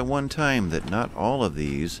discover that one time that not all of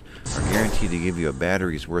these are guaranteed to give you a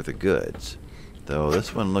battery's worth of goods. Though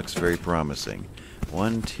this one looks very promising.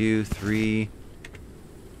 1, 2, 3.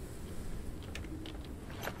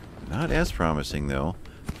 Not as promising though.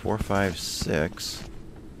 4, 5, 6.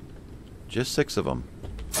 Just 6 of them.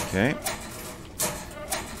 Okay.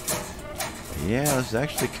 Yeah, this is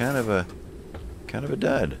actually kind of a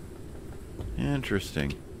dud.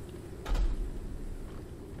 Interesting.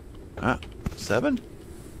 7?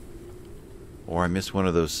 Or I missed one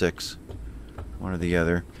of those 6. One or the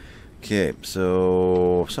other. Okay,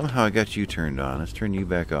 so somehow I got you turned on. Let's turn you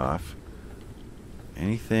back off.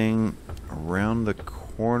 Anything around the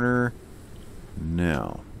corner?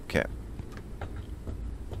 No. Okay.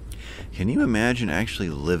 Can you imagine actually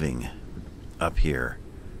living up here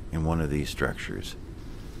in one of these structures?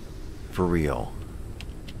 For real.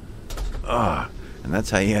 And that's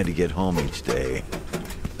how you had to get home each day.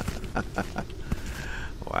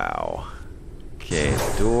 Wow. Okay,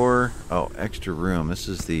 door. Oh, extra room. This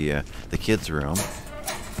is the kids' room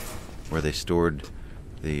where they stored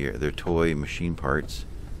their toy machine parts.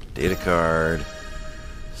 Data card.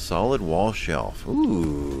 Solid wall shelf.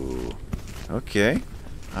 Ooh. Okay.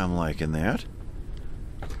 I'm liking that.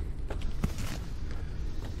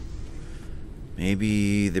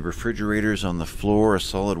 Maybe the refrigerator's on the floor, a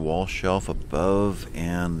solid wall shelf above,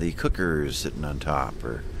 and the cooker's sitting on top,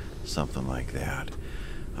 or something like that.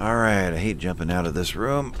 Alright, I hate jumping out of this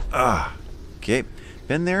room. Okay.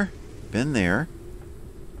 Been there. Been there.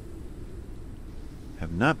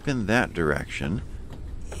 Have not been that direction.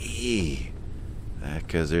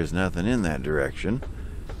 Because there's nothing in that direction.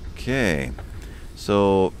 Okay.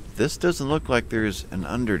 So, this doesn't look like there's an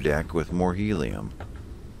underdeck with more helium.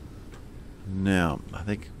 No, I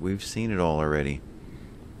think we've seen it all already.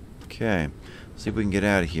 Okay. See if we can get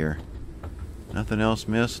out of here. Nothing else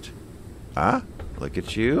missed? Look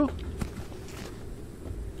at you.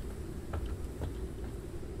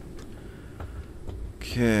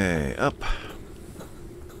 Okay, up.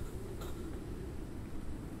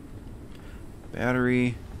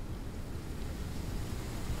 Battery.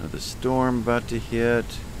 Another storm about to hit.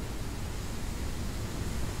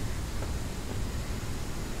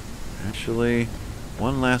 Actually,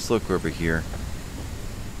 one last look over here.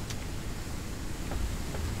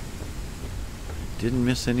 Didn't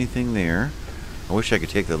miss anything there. I wish I could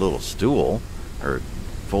take the little stool or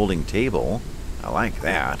folding table. I like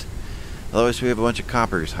that. Otherwise, we have a bunch of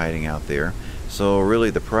coppers hiding out there. So really,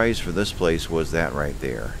 the prize for this place was that right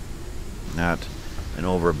there. Not an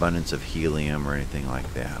overabundance of helium or anything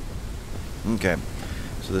like that. Okay,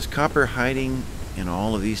 so there's copper hiding in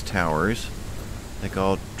all of these towers. I think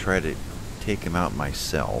I'll try to take him out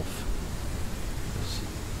myself.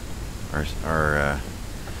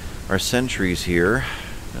 Our sentries here,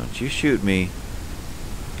 don't you shoot me,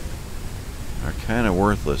 are kind of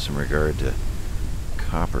worthless in regard to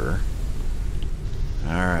copper.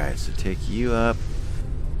 Alright, so take you up.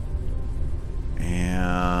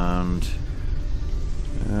 And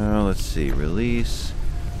let's see, release.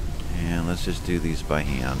 And let's just do these by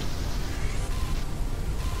hand.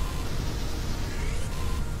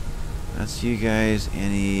 That's you guys.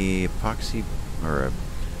 Any epoxy or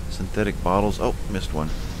synthetic bottles? Oh, missed one.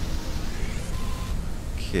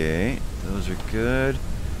 Okay, those are good.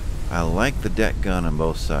 I like the deck gun on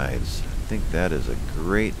both sides. I think that is a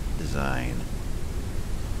great design.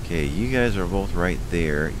 Okay, you guys are both right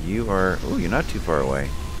there. You are... Oh, you're not too far away.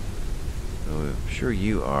 Oh, I'm sure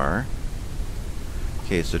you are.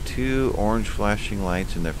 Okay, so 2 orange flashing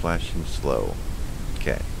lights, and they're flashing slow.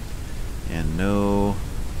 Okay. And no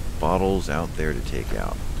bottles out there to take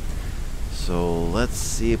out. So let's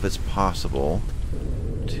see if it's possible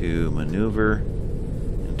to maneuver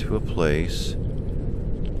into a place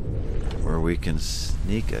where we can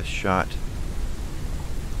sneak a shot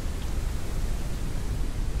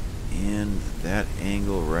in that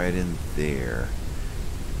angle right in there.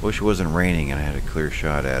 Wish it wasn't raining and I had a clear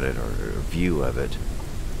shot at it, or a view of it.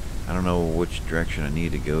 I don't know which direction I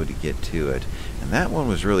need to go to get to it. And that one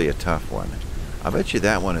was really a tough one. I bet you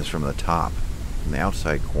that one is from the top, from the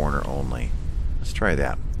outside corner only. Let's try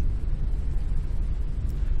that.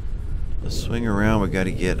 Let's swing around. We got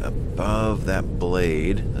to get above that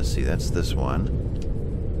blade. Let's see, that's this one.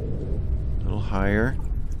 A little higher.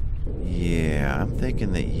 Yeah, I'm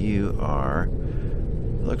thinking that you are...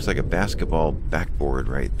 Looks like a basketball backboard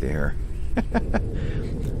right there.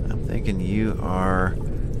 I'm thinking you are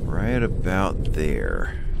right about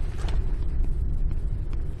there.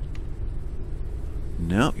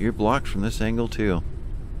 No, you're blocked from this angle too.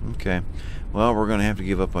 Okay. Well, we're going to have to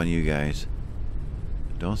give up on you guys.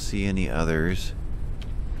 Don't see any others.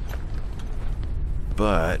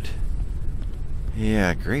 But,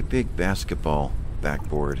 yeah, great big basketball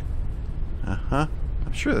backboard. Uh-huh.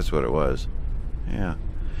 I'm sure that's what it was. Yeah.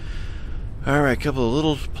 Alright, a couple of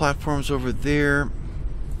little platforms over there.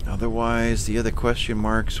 Otherwise, the other question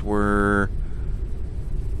marks were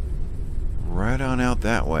right on out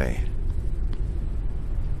that way.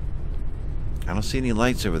 I don't see any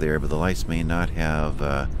lights over there, but the lights may not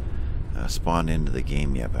have spawned into the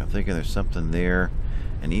game yet. But I'm thinking there's something there,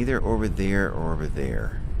 and either over there or over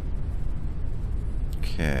there.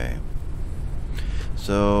 Okay.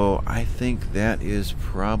 So I think that is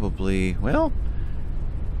probably, well,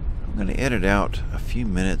 I'm going to edit out a few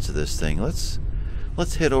minutes of this thing. Let's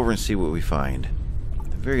head over and see what we find.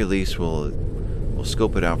 At the very least, we'll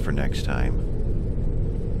scope it out for next time.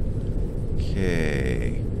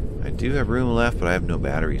 Okay. I do have room left, but I have no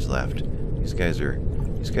batteries left. These guys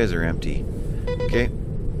are empty. Okay.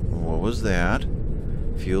 What was that?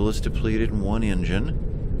 Fuel is depleted in one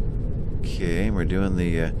engine. Okay, we're doing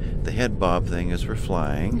the head bob thing as we're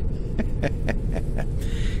flying.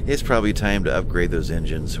 It's probably time to upgrade those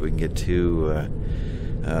engines so we can get two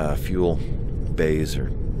fuel bays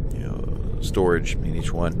or storage in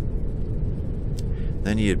each one.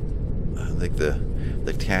 Then I think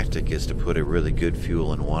the tactic is to put a really good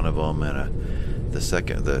fuel in one of them, and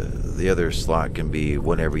the other slot can be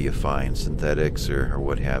whatever you find, synthetics or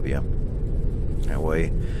what have you. That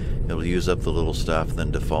way, it'll use up the little stuff, then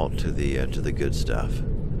default to the good stuff.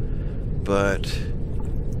 But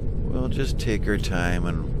we'll just take our time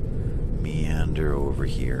and meander over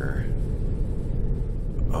here.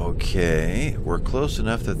 Okay, we're close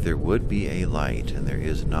enough that there would be a light, and there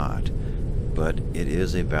is not. But it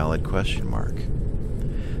is a valid question mark.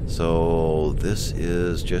 So this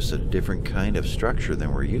is just a different kind of structure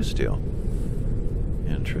than we're used to.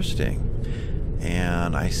 Interesting.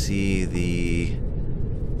 And I see the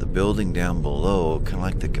building down below, kind of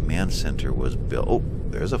like the command center was built. Oh,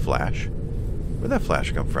 there's a flash. Where'd that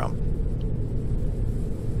flash come from?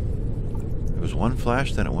 There was one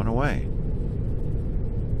flash, then it went away.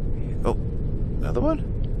 Oh, another one?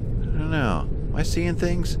 I don't know. Am I seeing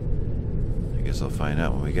things? I guess I'll find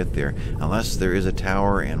out when we get there. Unless there is a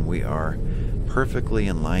tower and we are perfectly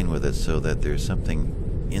in line with it so that there's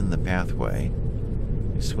something in the pathway.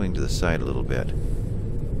 Swing to the side a little bit.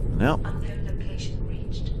 Nope. Unknown location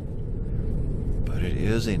reached. But it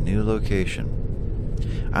is a new location.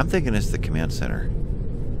 I'm thinking it's the command center.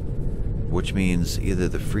 Which means either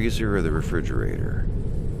the freezer or the refrigerator.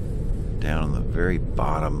 Down on the very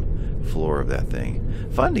bottom floor of that thing.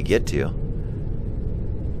 Fun to get to.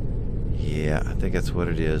 Yeah, I think that's what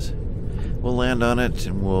it is. We'll land on it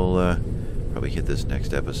and we'll probably hit this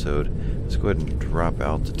next episode. Let's go ahead and drop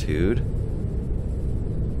altitude.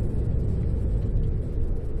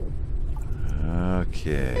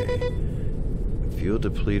 Okay. Fuel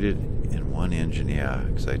depleted in one engine. Yeah,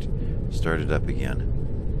 because I started up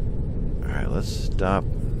again. Alright, let's stop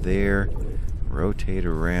there. Rotate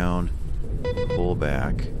around. Pull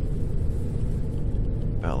back.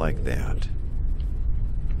 About like that.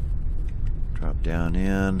 Drop down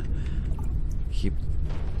in. Keep.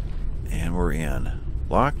 And we're in.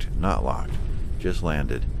 Locked? Not locked. Just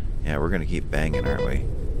landed. Yeah, we're going to keep banging, aren't we?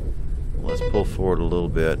 Let's pull forward a little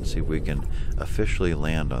bit and see if we can officially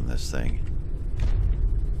land on this thing.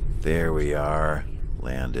 There we are.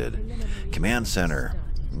 Landed. Command center.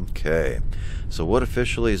 Okay. So what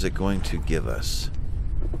officially is it going to give us?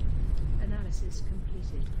 Analysis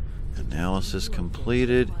completed. Analysis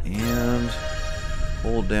completed, and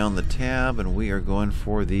hold down the tab and we are going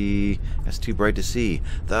for the, that's too bright to see,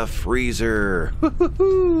 the freezer.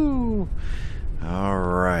 Woohoo!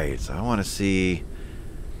 Alright, I want to see,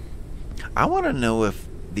 I want to know if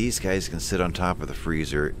these guys can sit on top of the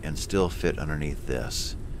freezer and still fit underneath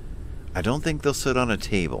this. I don't think they'll sit on a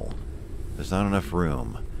table. There's not enough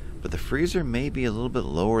room. But the freezer may be a little bit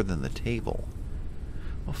lower than the table.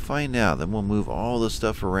 We'll find out. Then we'll move all the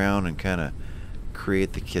stuff around and kind of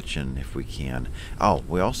create the kitchen if we can. Oh,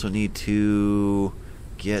 we also need to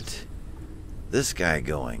get this guy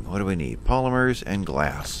going. What do we need? Polymers and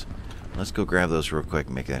glass. Let's go grab those real quick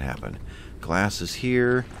and make that happen. Glass is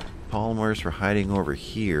here. Polymers are hiding over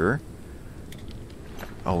here.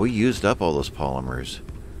 Oh, we used up all those polymers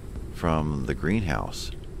from the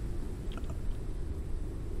greenhouse.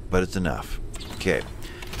 But it's enough. Okay.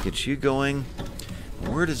 Get you going.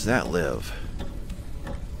 Where does that live?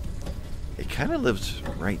 It kind of lives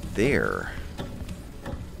right there.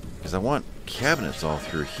 Because I want cabinets all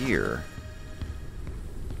through here.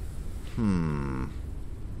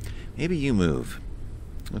 Maybe you move.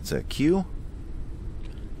 What's that? Q?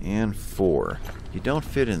 And 4. You don't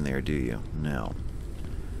fit in there, do you? No.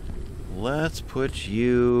 Let's put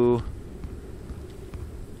you...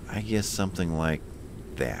 I guess something like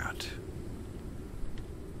that.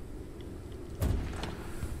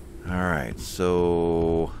 Alright,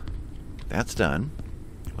 so... that's done.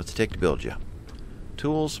 What's it take to build you?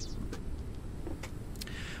 Tools.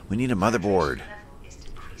 We need a motherboard. Level is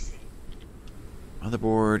decreasing.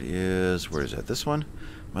 Motherboard is... where is that? This one?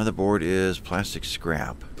 Motherboard is plastic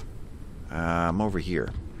scrap. I'm over here.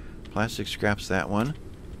 Plastic scrap's that one.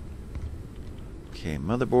 Okay,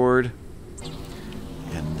 motherboard.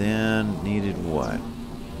 And then needed what?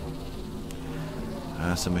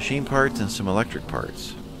 Some machine parts and some electric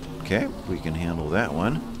parts. Okay, we can handle that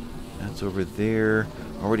one. That's over there.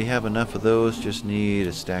 Already have enough of those. Just need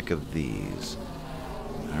a stack of these.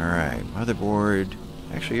 Alright, motherboard.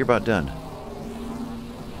 Actually, you're about done.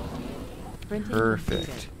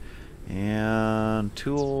 Perfect. And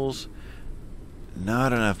tools.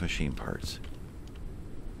 Not enough machine parts.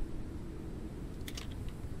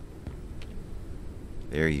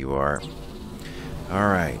 There you are.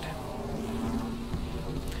 Alright.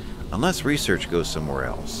 Unless research goes somewhere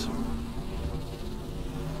else.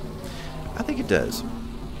 I think it does.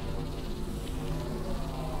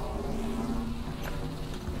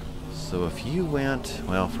 So if you went,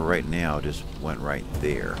 well, for right now, just went right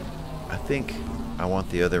there. I think I want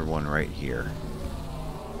the other one right here.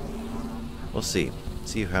 We'll see.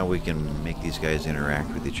 See how we can make these guys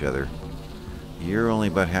interact with each other. You're only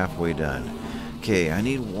about halfway done. Okay, I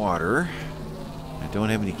need water. I don't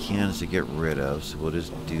have any cans to get rid of, so we'll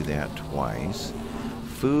just do that twice.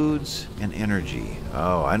 Foods and energy.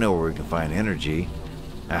 Oh, I know where we can find energy.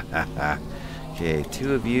 Okay,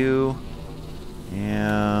 2 of you.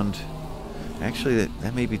 And actually,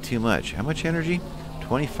 that may be too much. How much energy?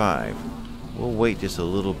 25. We'll wait just a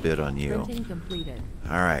little bit on you. Printing completed.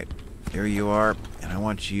 Alright, there you are. And I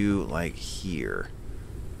want you, like, here.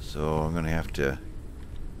 So I'm going to have to...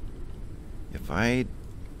 if I...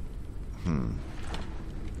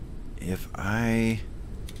 if I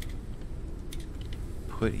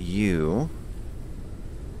put you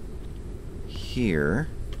here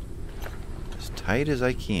as tight as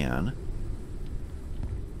I can.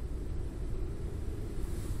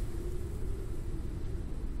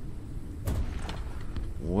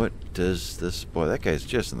 What does this... boy, that guy's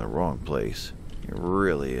just in the wrong place. He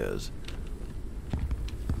really is.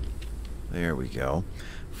 There we go.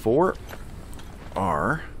 4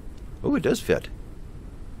 R. Oh, it does fit.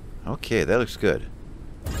 Okay, that looks good.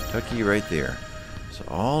 Tuck you right there. So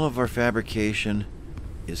all of our fabrication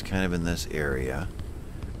is kind of in this area.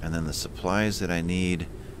 And then the supplies that I need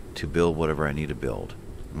to build whatever I need to build.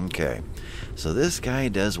 Okay. So this guy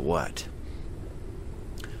does what?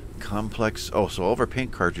 Complex... oh, so all of our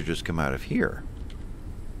paint cartridges come out of here.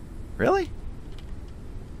 Really?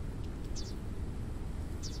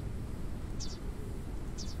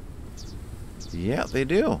 Yeah, they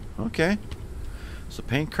do. Okay. So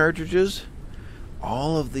paint cartridges,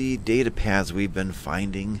 all of the data pads we've been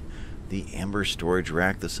finding, the amber storage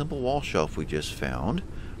rack, the simple wall shelf we just found,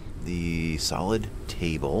 the solid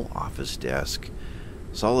table, office desk,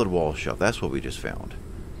 solid wall shelf, that's what we just found.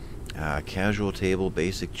 Casual table,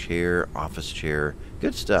 basic chair, office chair,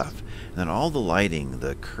 good stuff. And then all the lighting,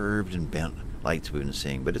 the curved and bent lights we've been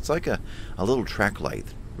seeing, but it's like a little track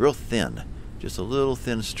light, real thin. Just a little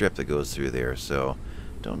thin strip that goes through there, so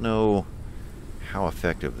don't know how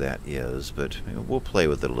effective that is, but we'll play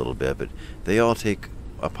with it a little bit. But they all take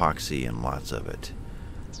epoxy and lots of it.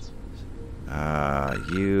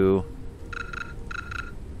 You...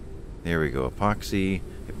 there we go. Epoxy,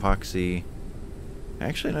 epoxy.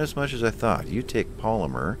 Actually, not as much as I thought. You take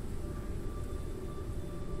polymer.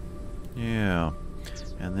 Yeah.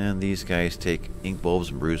 And then these guys take ink bulbs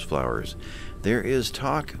and bruise flowers. There is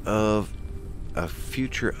talk of a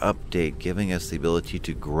future update giving us the ability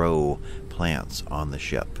to grow plants on the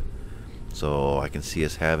ship. So I can see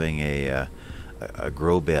us having a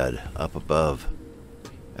grow bed up above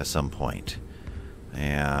at some point.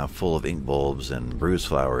 Full of ink bulbs and bruise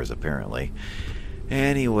flowers, apparently.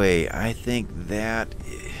 Anyway, I think that...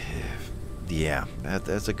 yeah,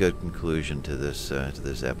 that's a good conclusion to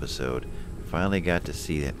this episode. Finally got to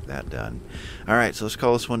see that done. Alright, so let's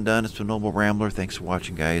call this one done. It's been Noble Rambler. Thanks for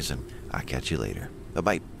watching, guys, and I'll catch you later.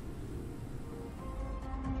 Bye-bye.